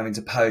not only having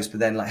to post, but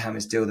then like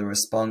having to deal with the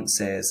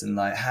responses and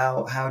like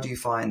how do you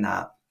find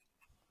that?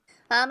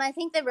 I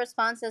think the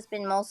response has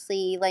been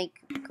mostly like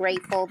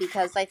grateful,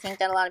 because I think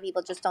that a lot of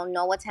people just don't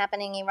know what's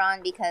happening in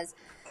Iran, because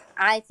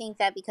I think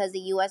that because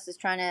the U.S. is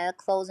trying to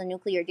close a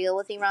nuclear deal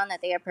with Iran,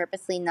 that they are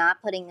purposely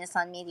not putting this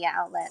on media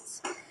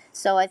outlets.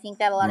 So I think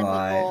that a lot of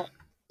Right,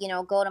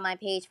 people, go to my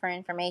page for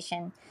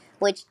information,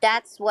 which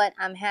that's what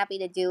I'm happy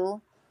to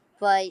do.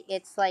 But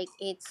it's like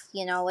it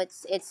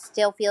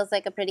still feels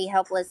like a pretty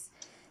helpless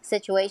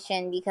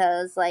situation,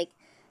 because I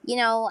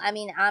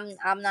mean,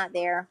 I'm not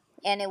there,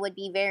 and it would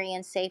be very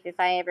unsafe if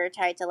I ever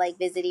tried to like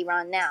visit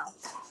Iran now,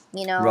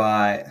 you know.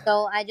 right.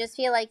 So I just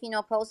feel like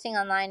posting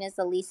online is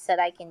the least that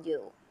I can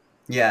do.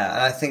 Yeah,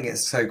 and I think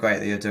it's so great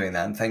that you're doing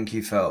that. And thank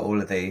you for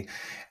all of the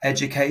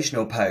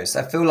educational posts.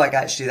 I feel like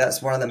actually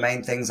that's one of the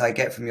main things I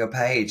get from your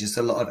page is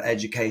a lot of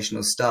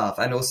educational stuff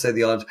and also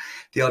the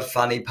odd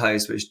funny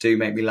posts which do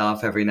make me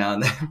laugh every now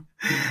and then.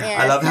 Yeah.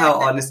 I love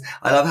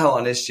how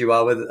honest you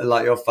are with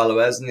like your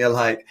followers and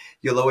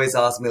you'll always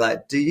ask me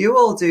like, do you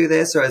all do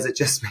this or is it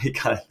just me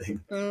kind of thing?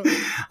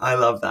 I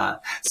love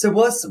that. So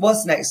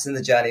what's next in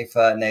the journey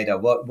for Nada?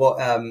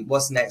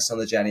 What's next on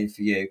the journey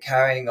for you?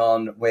 Carrying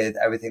on with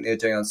everything that you're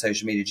doing on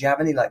social media. Do you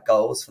have any like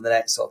goals for the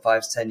next sort of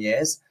 5 to 10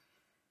 years?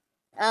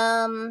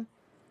 I'm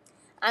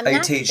Are you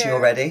not teaching sure.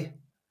 already?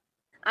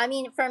 I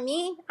mean, for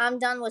me, I'm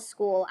done with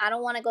school. I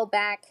don't want to go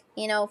back,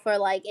 for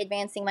like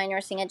advancing my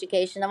nursing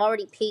education. I've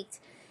already peaked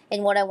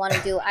in what I want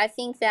to do. I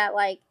think that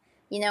like,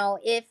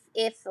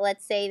 if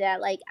let's say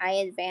that like I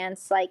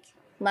advance like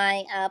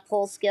my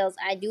pole skills,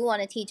 I do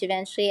want to teach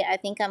eventually. I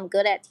think I'm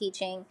good at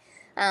teaching.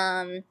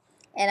 Um,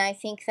 and I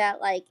think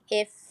that like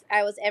if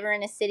I was ever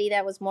in a city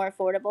that was more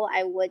affordable,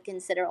 I would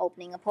consider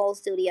opening a pole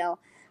studio,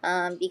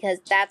 because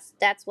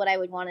that's what I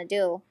would want to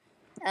do.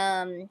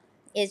 Um,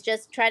 is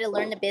just try to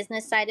learn the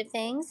business side of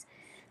things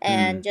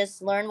and Mm.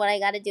 just learn what I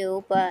got to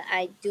do. But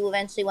I do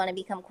eventually want to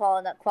become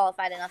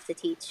qualified enough to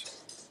teach.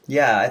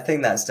 Yeah, I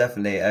think that's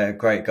definitely a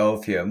great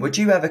goal for you. And would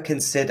you ever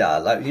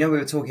consider, like, we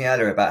were talking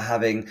earlier about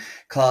having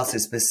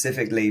classes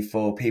specifically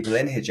for people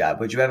in hijab.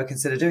 Would you ever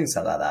consider doing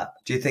something like that?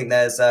 Do you think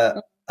there's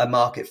a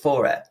market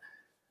for it?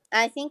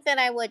 I think that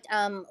I would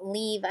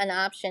leave an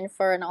option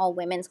for an all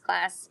women's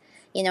class,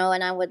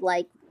 and I would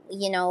like,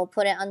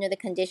 put it under the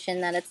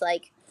condition that it's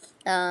like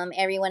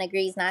everyone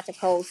agrees not to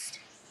post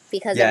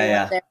because Yeah, everyone's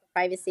yeah. there for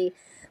privacy.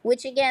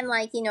 Which again,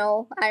 like,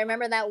 I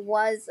remember that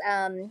was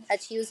a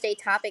Tuesday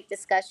topic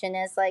discussion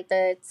as like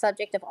the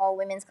subject of all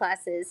women's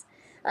classes.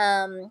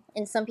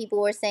 And some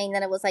people were saying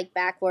that it was like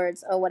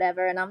backwards or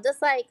whatever. And I'm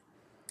just like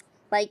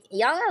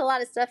y'all got a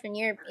lot of stuff in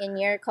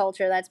your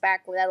culture that's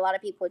backward that a lot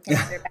of people would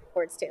consider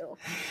backwards too.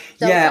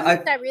 So Yeah,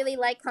 sometimes I really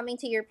like coming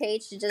to your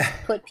page to just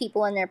put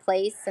people in their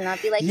place and not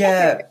be like, yeah,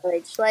 you're yeah.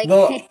 privileged. Like,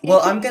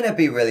 Well, I'm going to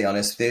be really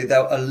honest with you.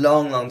 Though a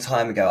long, long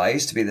time ago, I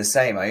used to be the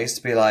same. I used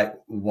to be like,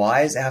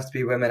 why does it have to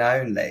be women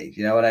only?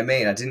 You know what I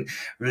mean?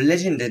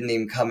 Religion didn't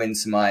even come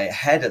into my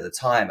head at the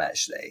time,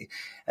 actually.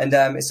 And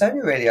it's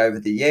only really over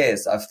the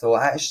years I've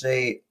thought,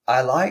 actually,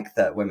 I like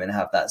that women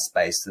have that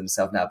space to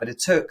themselves now. But it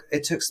took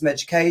some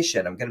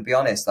education. I'm going to be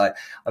honest. Like,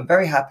 I'm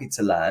very happy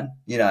to learn,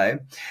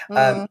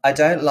 I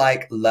don't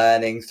like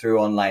learning through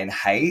online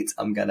hate.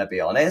 I'm going to be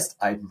honest.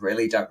 I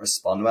really don't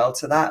respond well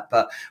to that.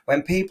 But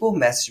when people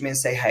message me and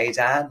say, hey,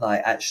 Dan,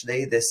 like,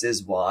 actually, this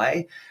is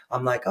why,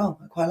 I'm like, oh,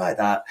 I quite like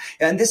that.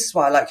 And this is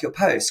why I like your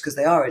posts, because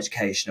they are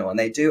educational and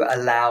they do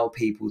allow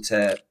people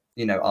to,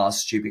 ask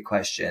stupid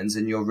questions,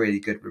 and you're really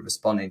good with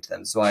responding to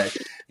them. So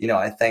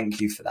I thank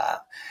you for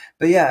that.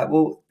 But yeah,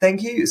 well,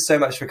 thank you so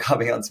much for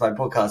coming onto my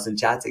podcast and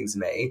chatting to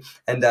me.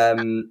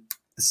 And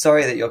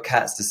sorry that your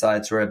cats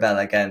decided to rebel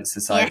against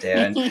this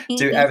idea and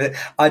do yeah. everything.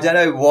 I don't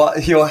know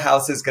what your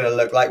house is going to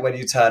look like when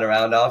you turn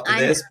around after I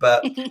this,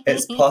 but know.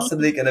 it's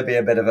possibly going to be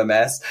a bit of a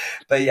mess.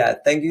 But yeah,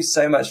 thank you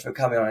so much for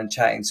coming on and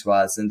chatting to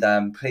us.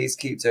 And please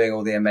keep doing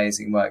all the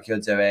amazing work you're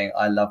doing.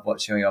 I love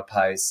watching your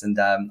posts, and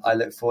I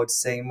look forward to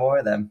seeing more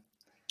of them.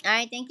 All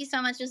right, thank you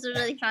so much. This was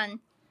really fun.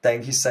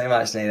 Thank you so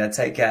much, Nina.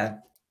 Take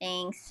care.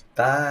 Thanks.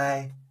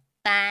 Bye.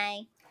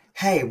 Bye.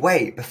 Hey,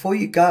 wait, before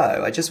you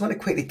go, I just want to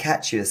quickly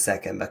catch you a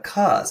second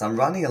because I'm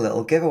running a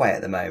little giveaway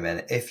at the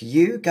moment. If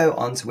you go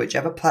onto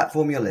whichever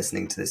platform you're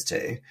listening to this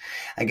to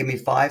and give me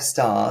 5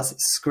 stars,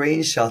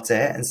 screenshot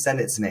it and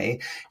send it to me,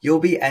 you'll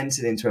be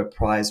entered into a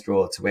prize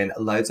draw to win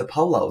loads of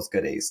Pole Holes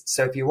goodies.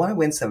 So if you want to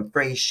win some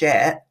free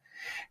shit,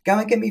 Go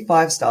and give me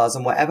 5 stars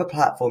on whatever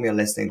platform you're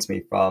listening to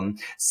me from.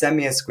 Send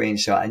me a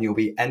screenshot and you'll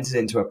be entered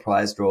into a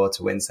prize draw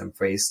to win some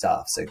free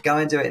stuff. So go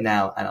and do it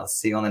now, and I'll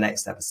see you on the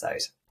next episode.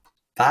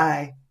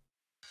 Bye.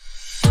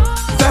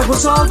 That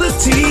was all the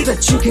tea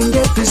that you can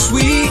get this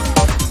week.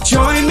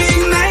 Join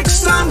me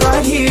next time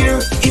right here.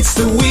 It's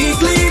the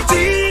Weekly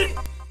Tea.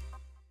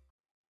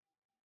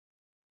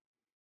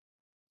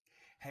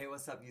 Hey,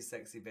 what's up, you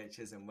sexy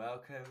bitches, and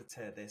welcome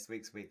to this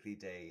week's Weekly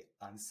D.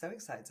 I'm so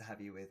excited to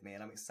have you with me,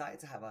 and I'm excited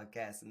to have our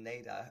guest,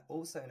 Nada,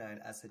 also known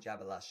as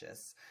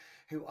Hijabiluscious,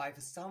 who I,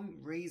 for some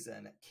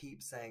reason,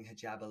 keep saying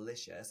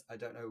Hijabiluscious. I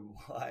don't know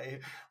why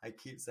I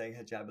keep saying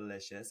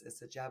Hijabiluscious.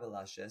 It's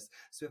Hijabiluscious.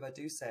 So if I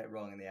do say it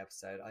wrong in the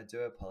episode, I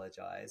do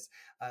apologize.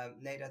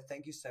 Nada,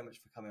 thank you so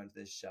much for coming onto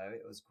this show.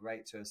 It was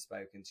great to have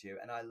spoken to you,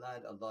 and I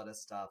learned a lot of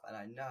stuff, and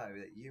I know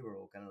that you were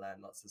all going to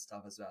learn lots of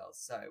stuff as well.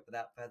 So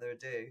without further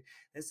ado,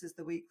 this is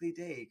the Weekly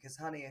D, because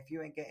honey, if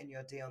you ain't getting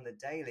your D on the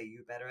daily,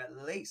 you better at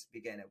least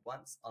be getting it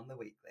once on the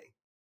weekly.